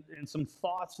saying, and some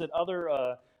thoughts that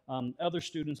other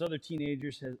students, other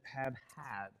teenagers have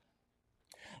had.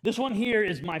 This one here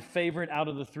is my favorite out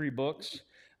of the three books.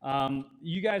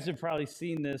 You guys have probably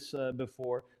seen this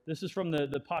before. This is from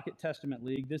the Pocket Testament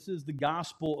League. This is the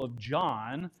Gospel of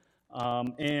John.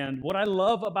 And what I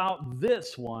love about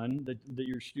this one that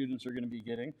your students are going to be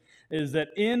getting is that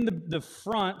in the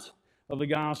front of the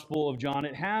Gospel of John,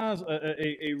 it has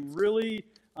a really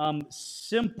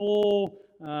simple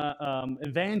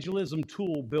evangelism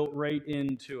tool built right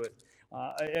into it.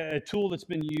 A tool that's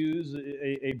been used,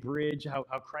 a bridge, how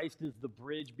Christ is the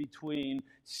bridge between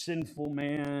sinful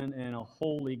man and a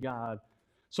holy God.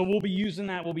 So we'll be using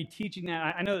that. We'll be teaching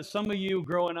that. I know that some of you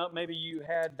growing up, maybe you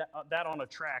had that on a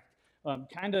tract.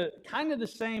 Kind of the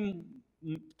same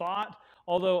thought,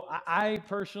 although I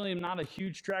personally am not a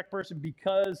huge tract person,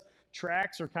 because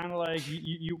tracts are kind of like,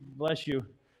 you bless you.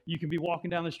 You can be walking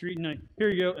down the street and like, here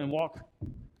you go, and walk.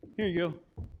 Here you go.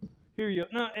 Here you go.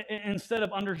 No, instead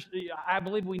of I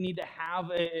believe we need to have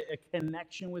a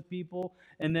connection with people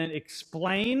and then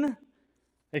explain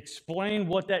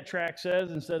what that track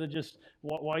says, instead of just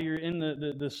while you're in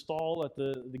the stall at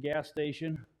the gas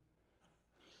station.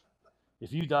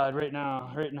 If you died right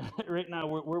now,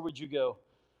 where would you go?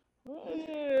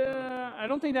 I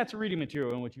don't think that's a reading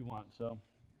material in what you want. So,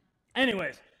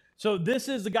 anyways, so this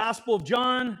is the Gospel of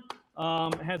John.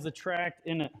 It has a tract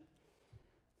in it.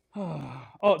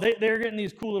 Oh, they're getting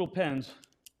these cool little pens,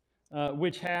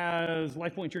 which has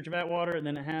Life Point Church of Atwater, and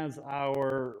then it has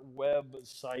our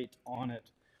website on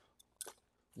it,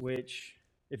 which,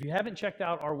 if you haven't checked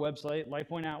out our website,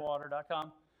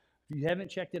 lifepointatwater.com, if you haven't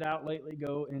checked it out lately,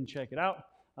 go and check it out.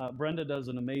 Brenda does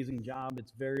an amazing job.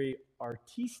 It's very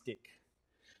artistic.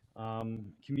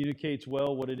 Communicates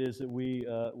well what it is that we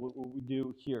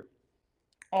do here.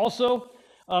 Also,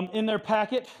 in their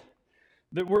packet,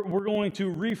 that we're going to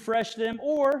refresh them,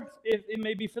 or if it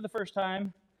may be for the first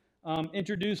time,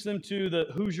 introduce them to the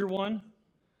Who's Your One.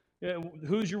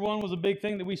 Who's Your One was a big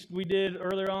thing that we did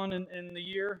earlier on in the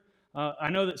year. I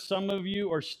know that some of you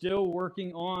are still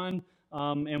working on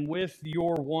and with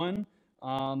your one,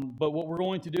 but what we're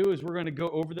going to do is we're going to go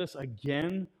over this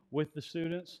again with the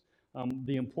students,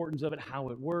 the importance of it, how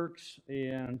it works,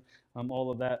 and all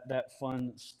of that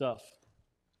fun stuff.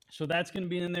 So that's going to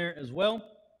be in there as well.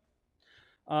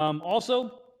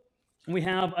 Also, we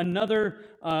have another,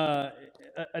 I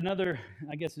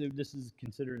guess this is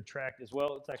considered a tract as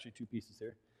well. It's actually two pieces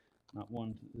here, not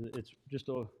one. It's just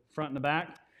a front and a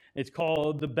back. It's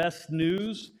called The Best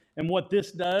News. And what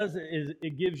this does is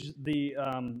it gives the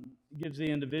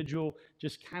individual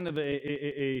just kind of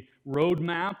a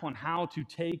roadmap on how to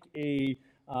take a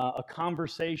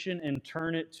conversation and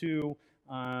turn it to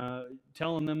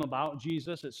telling them about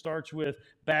Jesus. It starts with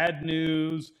bad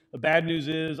news. The bad news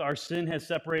is our sin has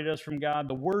separated us from God.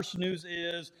 The worst news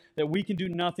is that we can do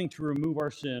nothing to remove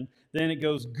our sin. Then it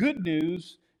goes, good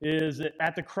news is that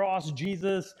at the cross,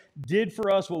 Jesus did for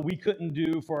us what we couldn't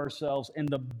do for ourselves. And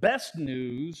the best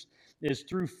news is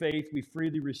through faith, we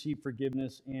freely receive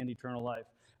forgiveness and eternal life.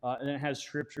 And it has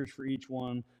scriptures for each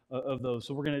one of those.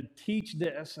 So we're going to teach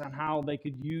this on how they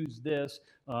could use this,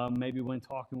 maybe when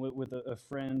talking with a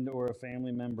friend or a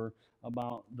family member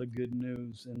about the good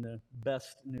news and the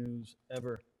best news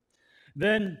ever.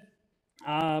 Then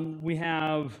we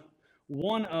have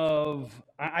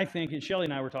I think, and Shelly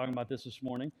and I were talking about this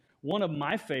morning, one of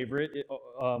my favorite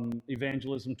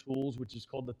evangelism tools, which is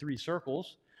called the Three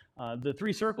Circles. The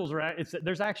Three Circles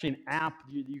there's actually an app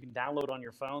you can download on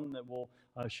your phone that will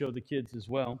show the kids as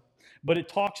well. But it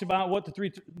talks about what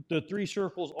the three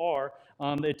circles are.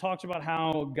 It talks about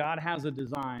how God has a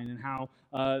design and how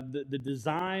the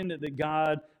design that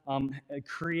God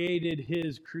created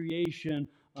His creation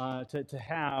to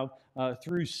have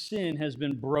through sin has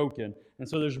been broken. And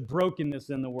so there's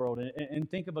brokenness in the world. And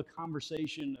think of a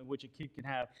conversation which a kid can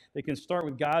have. They can start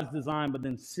with God's design, but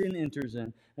then sin enters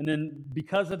in. And then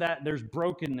because of that, there's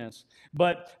brokenness.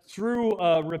 But through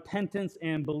repentance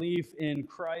and belief in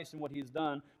Christ and what He's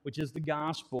done, which is the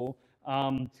gospel,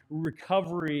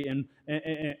 recovery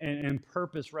and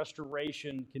purpose,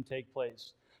 restoration can take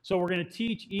place. So we're going to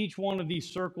teach each one of these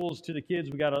circles to the kids.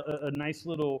 We got a nice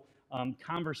little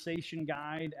conversation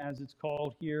guide, as it's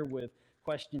called here, with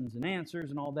questions and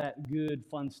answers and all that good,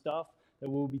 fun stuff that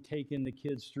we'll be taking the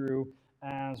kids through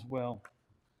as well.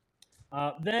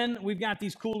 Then we've got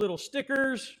these cool little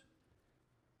stickers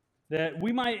that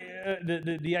we might,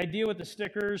 the idea with the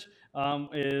stickers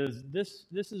is this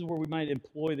is where we might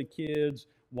employ the kids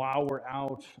while we're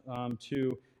out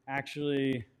to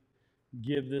actually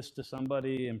give this to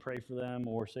somebody and pray for them,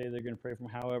 or say they're going to pray for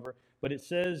them, however. But it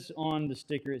says on the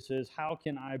sticker, it says, "How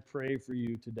can I pray for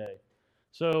you today?"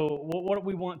 So what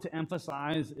we want to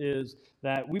emphasize is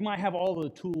that we might have all the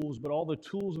tools, but all the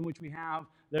tools in which we have,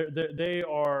 they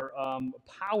are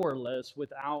powerless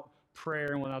without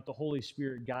prayer and without the Holy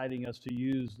Spirit guiding us to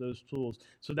use those tools.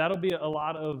 So that'll be a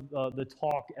lot of the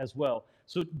talk as well.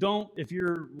 So if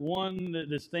you're one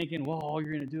that's thinking, well, all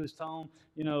you're going to do is tell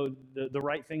them, the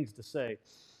right things to say.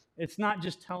 It's not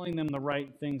just telling them the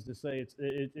right things to say.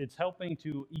 It's helping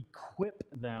to equip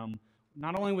them,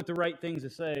 not only with the right things to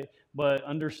say, but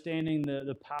understanding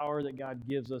the power that God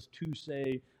gives us to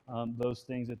say those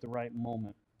things at the right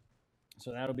moment.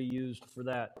 So that'll be used for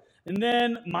that. And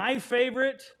then my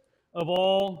favorite of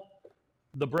all,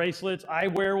 the bracelets. I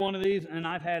wear one of these, and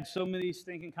I've had so many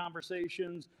stinking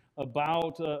conversations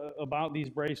about these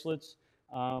bracelets.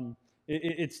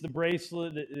 It's the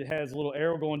bracelet that it has a little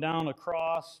arrow going down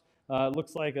across. It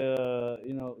looks like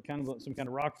some kind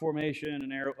of rock formation,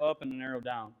 an arrow up and an arrow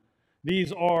down.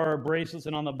 These are bracelets,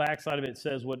 and on the back side of it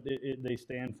says what they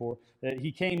stand for. That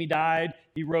He came, He died,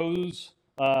 He rose,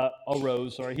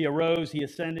 He arose, He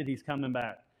ascended, He's coming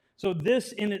back. So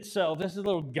this in itself, this is a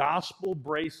little gospel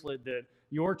bracelet that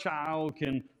your child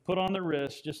can put on their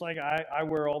wrist, just like I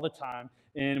wear all the time.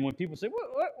 And when people say,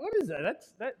 what is that?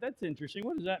 That's interesting.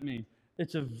 What does that mean?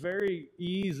 It's a very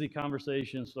easy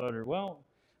conversation starter. Well,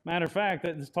 matter of fact,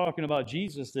 that is talking about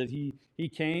Jesus, that he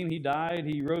came, He died,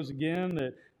 He rose again,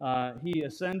 that He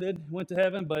ascended, went to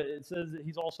heaven, but it says that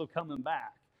He's also coming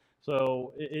back.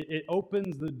 So it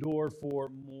opens the door for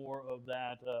more of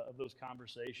that, of those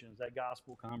conversations, that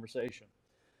gospel conversation.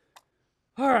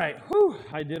 All right,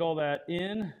 I did all that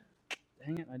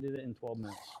dang it, I did it in 12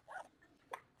 minutes.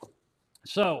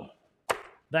 So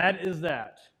that is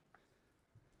that.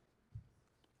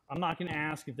 I'm not going to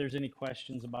ask if there's any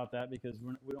questions about that because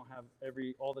we don't have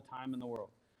all the time in the world.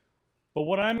 But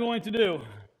what I'm going to do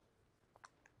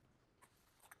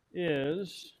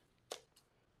is,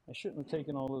 I shouldn't have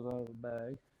taken all those out of the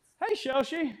bag. Hey,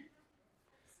 Shelshi.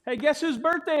 Hey, guess whose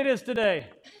birthday it is today?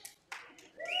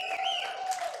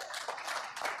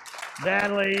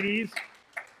 That lady's.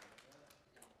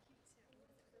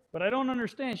 But I don't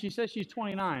understand. She says she's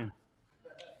 29.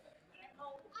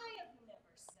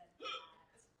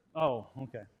 Oh,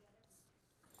 okay.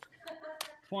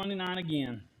 29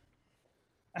 again.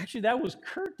 Actually, that was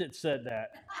Kurt that said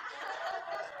that.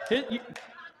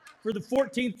 For the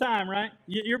 14th time, right?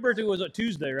 Your birthday was a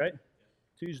Tuesday, right?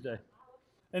 Tuesday.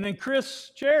 And then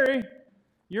Chris Cherry,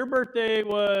 your birthday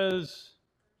was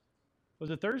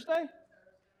it Thursday?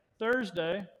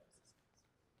 Thursday.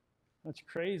 That's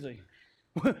crazy.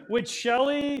 With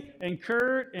Shelly and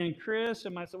Kurt and Chris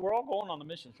and myself, we're all going on the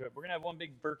mission trip. We're going to have one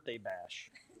big birthday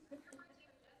bash.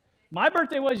 My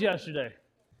birthday was yesterday.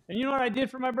 And you know what I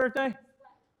did for my birthday?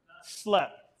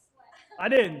 Slept. I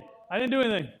didn't do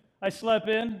anything. I slept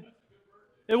in.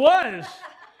 It was.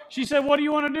 She said, "What do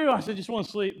you want to do?" I said, "Just want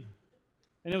to sleep."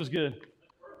 And it was good.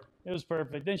 It was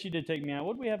perfect. Then she did take me out.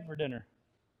 What did we have for dinner?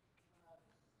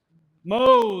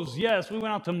 Moe's. Yes, we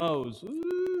went out to Moe's.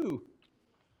 Ooh.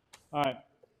 All right.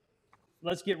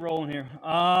 Let's get rolling here.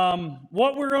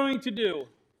 What we're going to do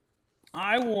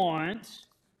I want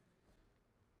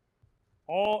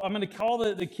I'm going to call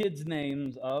the kids'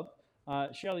 names up.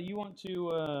 Shelly, you want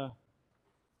to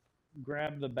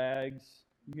grab the bags?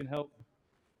 You can help.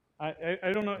 I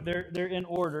don't know. They're in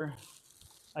order,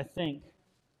 I think.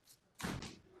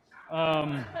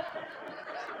 Um,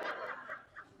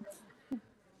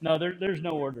 no, there's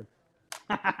no order.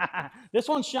 This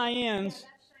one's Cheyenne's.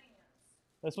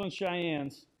 This one's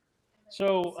Cheyenne's.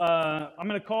 So I'm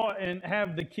going to call and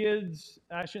have the kids,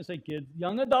 I shouldn't say kids,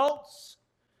 young adults,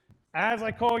 as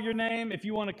I call your name, if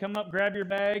you want to come up, grab your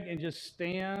bag, and just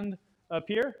stand up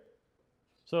here.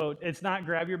 So it's not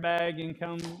grab your bag and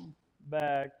come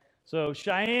back. So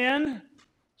Cheyenne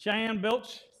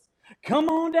Bilch, come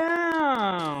on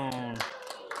down.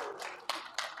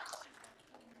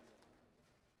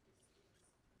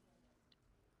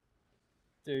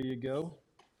 There you go.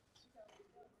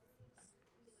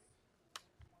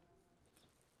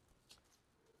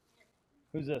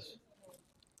 Who's this?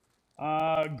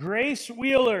 Grace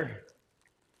Wheeler.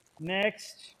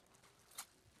 Next.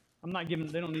 I'm not giving,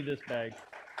 they don't need this bag.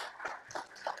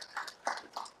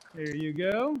 There you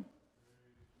go.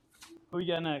 Who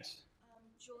you got next?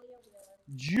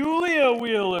 Julia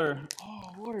Wheeler.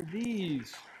 Oh, what are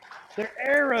these? They're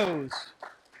arrows.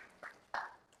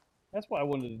 That's why I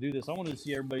wanted to do this. I wanted to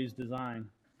see everybody's design.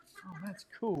 Oh, that's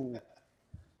cool.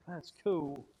 That's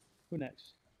cool. Who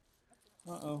next?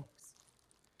 Uh-oh.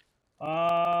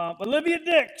 Olivia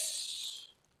Dix.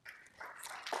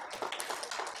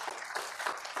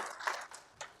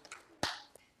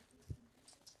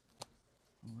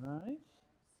 All right.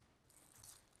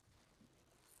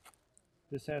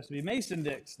 This has to be Mason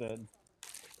Dix then.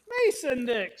 Mason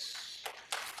Dix.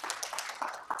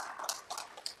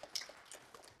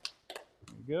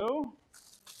 There you go.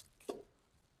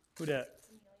 Who that?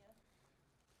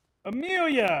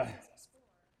 Amelia.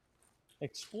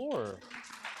 Explorer.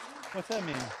 What's that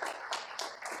mean?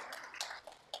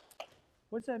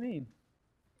 What's that mean?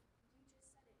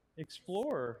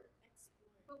 Explorer.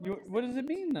 What does it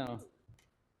mean though?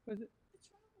 What is it?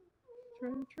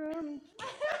 Travel.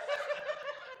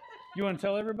 You want to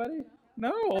tell everybody?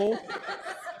 No.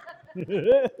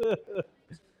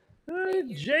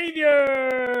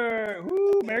 Javier!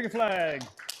 Woo, American flag.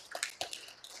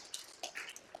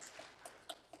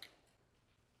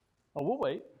 Oh, we'll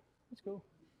wait. Let's go.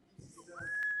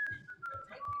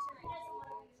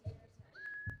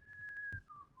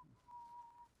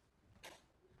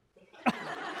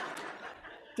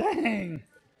 Dang.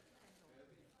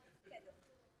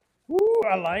 Ooh,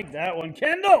 I like that one.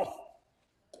 Kendall.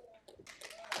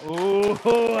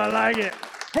 Oh, I like it.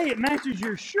 Hey, it matches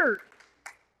your shirt.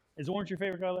 Is orange your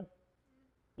favorite color?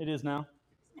 It is now.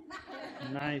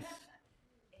 Nice.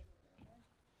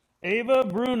 Ava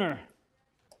Bruner.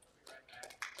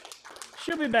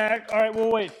 She'll be back. All right,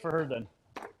 we'll wait for her then.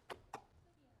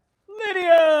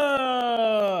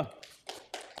 Lydia.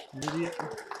 Lydia.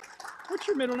 What's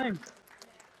your middle name?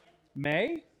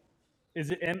 May?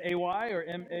 Is it M-A-Y or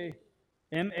M-A?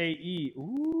 M-A-E.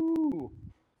 Ooh.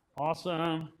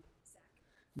 Awesome.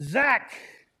 Zach.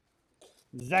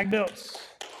 Zach Biltz.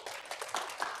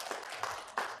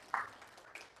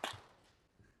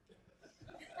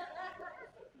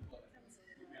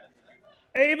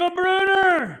 Ava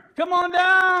Bruner, come on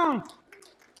down.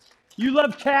 You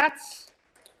love cats?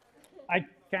 I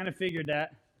kind of figured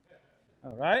that.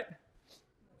 All right.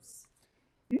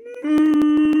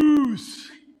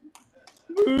 Moose.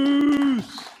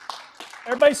 Moose.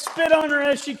 Everybody spit on her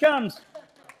as she comes.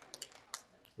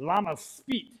 Llama's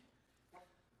feet.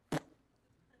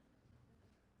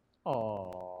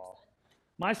 Oh,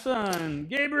 my son,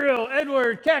 Gabriel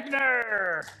Edward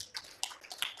Kackner,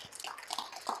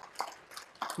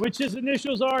 which his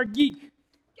initials are Geek.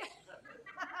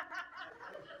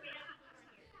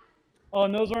 Oh,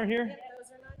 and those aren't here?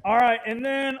 All right, and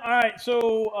then, all right,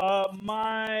 so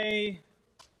my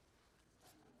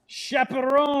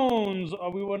chaperones,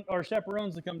 we want our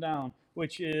chaperones to come down,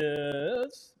 which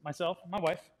is myself, my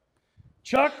wife,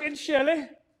 Chuck and Shelly.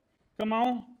 Come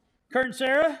on. Kurt and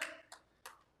Sarah.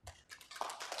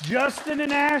 Justin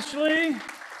and Ashley.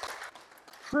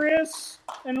 Chris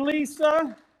and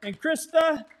Lisa and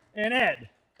Krista and Ed.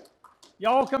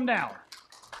 Y'all come down.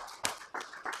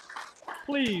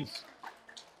 Please.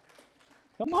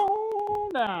 Come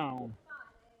on down.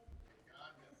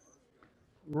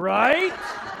 Right?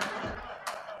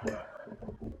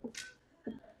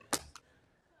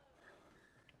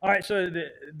 All right, so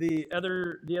the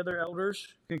other elders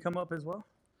can come up as well.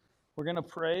 We're going to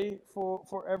pray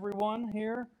for everyone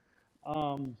here.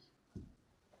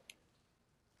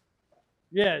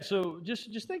 Yeah, so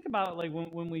just think about like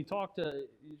when we talked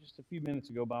just a few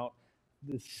minutes ago about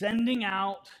the sending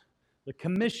out, the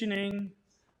commissioning.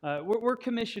 We're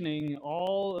commissioning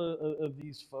all of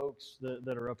these folks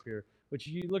that are up here. Which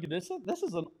you look at this. This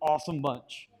is an awesome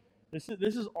bunch. This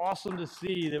is awesome to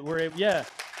see that we're able. Yeah.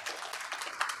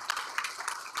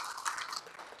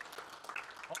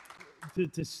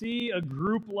 To see a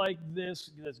group like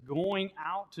this that's going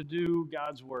out to do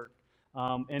God's work,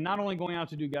 and not only going out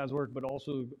to do God's work, but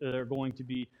also they're going to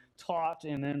be taught,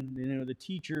 and then the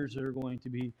teachers that are going to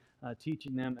be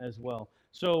teaching them as well.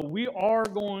 So we are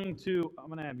going to. I'm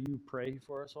going to have you pray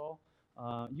for us all.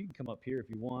 You can come up here if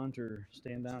you want, or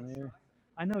stand down there.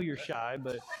 I know you're shy,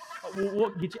 but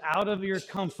we'll get you out of your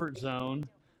comfort zone.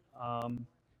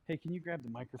 Hey, can you grab the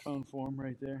microphone for him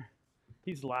right there?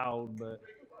 He's loud,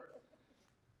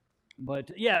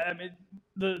 but yeah, I mean,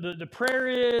 the prayer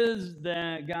is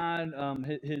that God,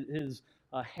 his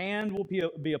hand will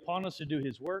be upon us to do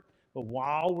His work. But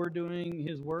while we're doing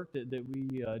His work, that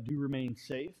we do remain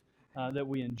safe, that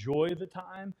we enjoy the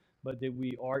time, but that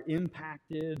we are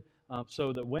impacted,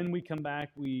 so that when we come back,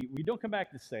 we don't come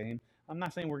back the same. I'm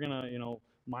not saying we're gonna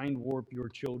mind warp your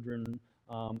children,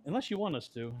 unless you want us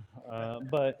to,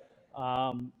 but.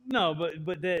 No,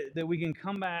 but that we can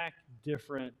come back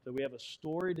different, that we have a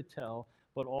story to tell,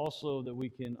 but also that we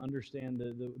can understand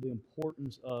the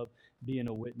importance of being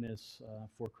a witness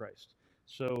for Christ.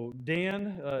 So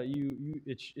Dan,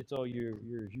 it's all yours.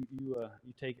 You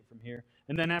take it from here,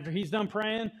 and then after he's done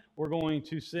praying, we're going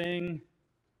to sing.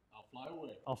 I'll fly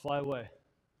away. I'll fly away.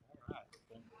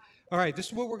 All right, this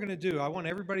is what we're going to do. I want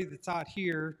everybody that's out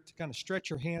here to kind of stretch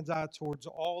your hands out towards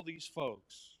all these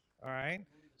folks. All right?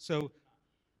 So,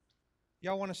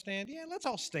 y'all want to stand? Yeah, let's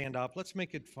all stand up. Let's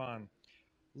make it fun.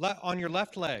 On your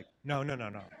left leg. No, you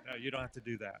don't have to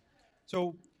do that.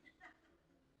 So,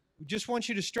 we just want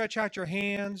you to stretch out your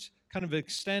hands, kind of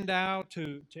extend out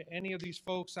to any of these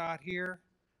folks out here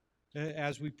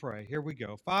as we pray. Here we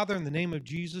go. Father, in the name of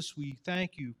Jesus, we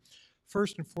thank you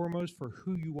first and foremost for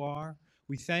who you are.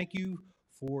 We thank you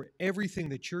for everything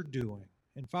that you're doing.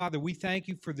 And Father, we thank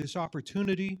you for this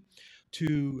opportunity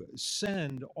to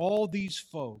send all these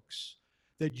folks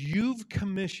that you've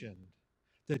commissioned,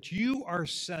 that you are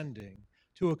sending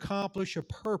to accomplish a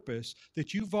purpose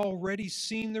that you've already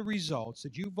seen the results,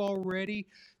 that you've already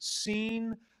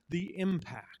seen the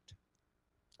impact.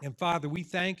 And Father, we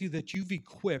thank you that you've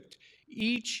equipped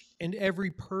each and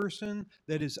every person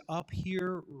that is up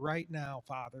here right now,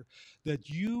 Father, that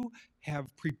you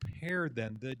have prepared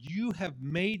them, that you have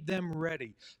made them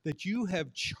ready, that you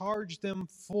have charged them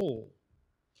full.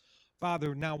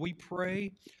 Father, now we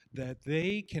pray that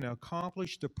they can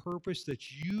accomplish the purpose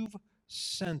that you've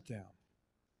sent them.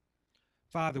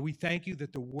 Father, we thank you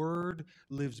that the Word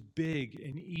lives big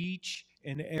in each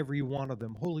and every one of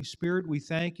them. Holy Spirit, we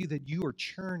thank you that you are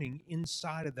churning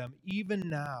inside of them even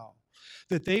now,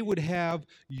 that they would have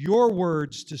your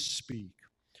words to speak.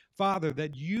 Father,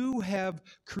 that you have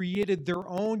created their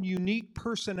own unique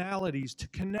personalities to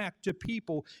connect to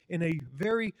people in a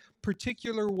very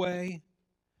particular way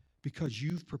because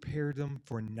you've prepared them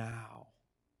for now.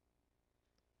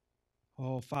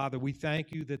 Oh, Father, we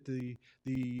thank you that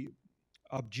the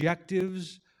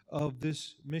objectives of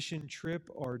this mission trip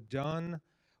are done.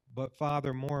 But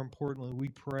Father, more importantly, we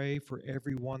pray for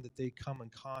everyone that they come in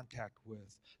contact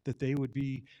with, that they would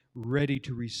be ready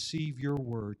to receive your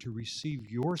word, to receive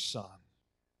your Son.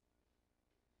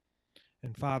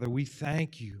 And Father, we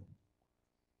thank you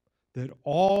that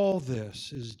all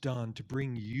this is done to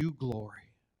bring you glory.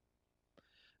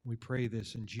 We pray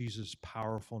this in Jesus'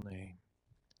 powerful name.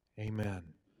 Amen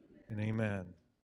and amen.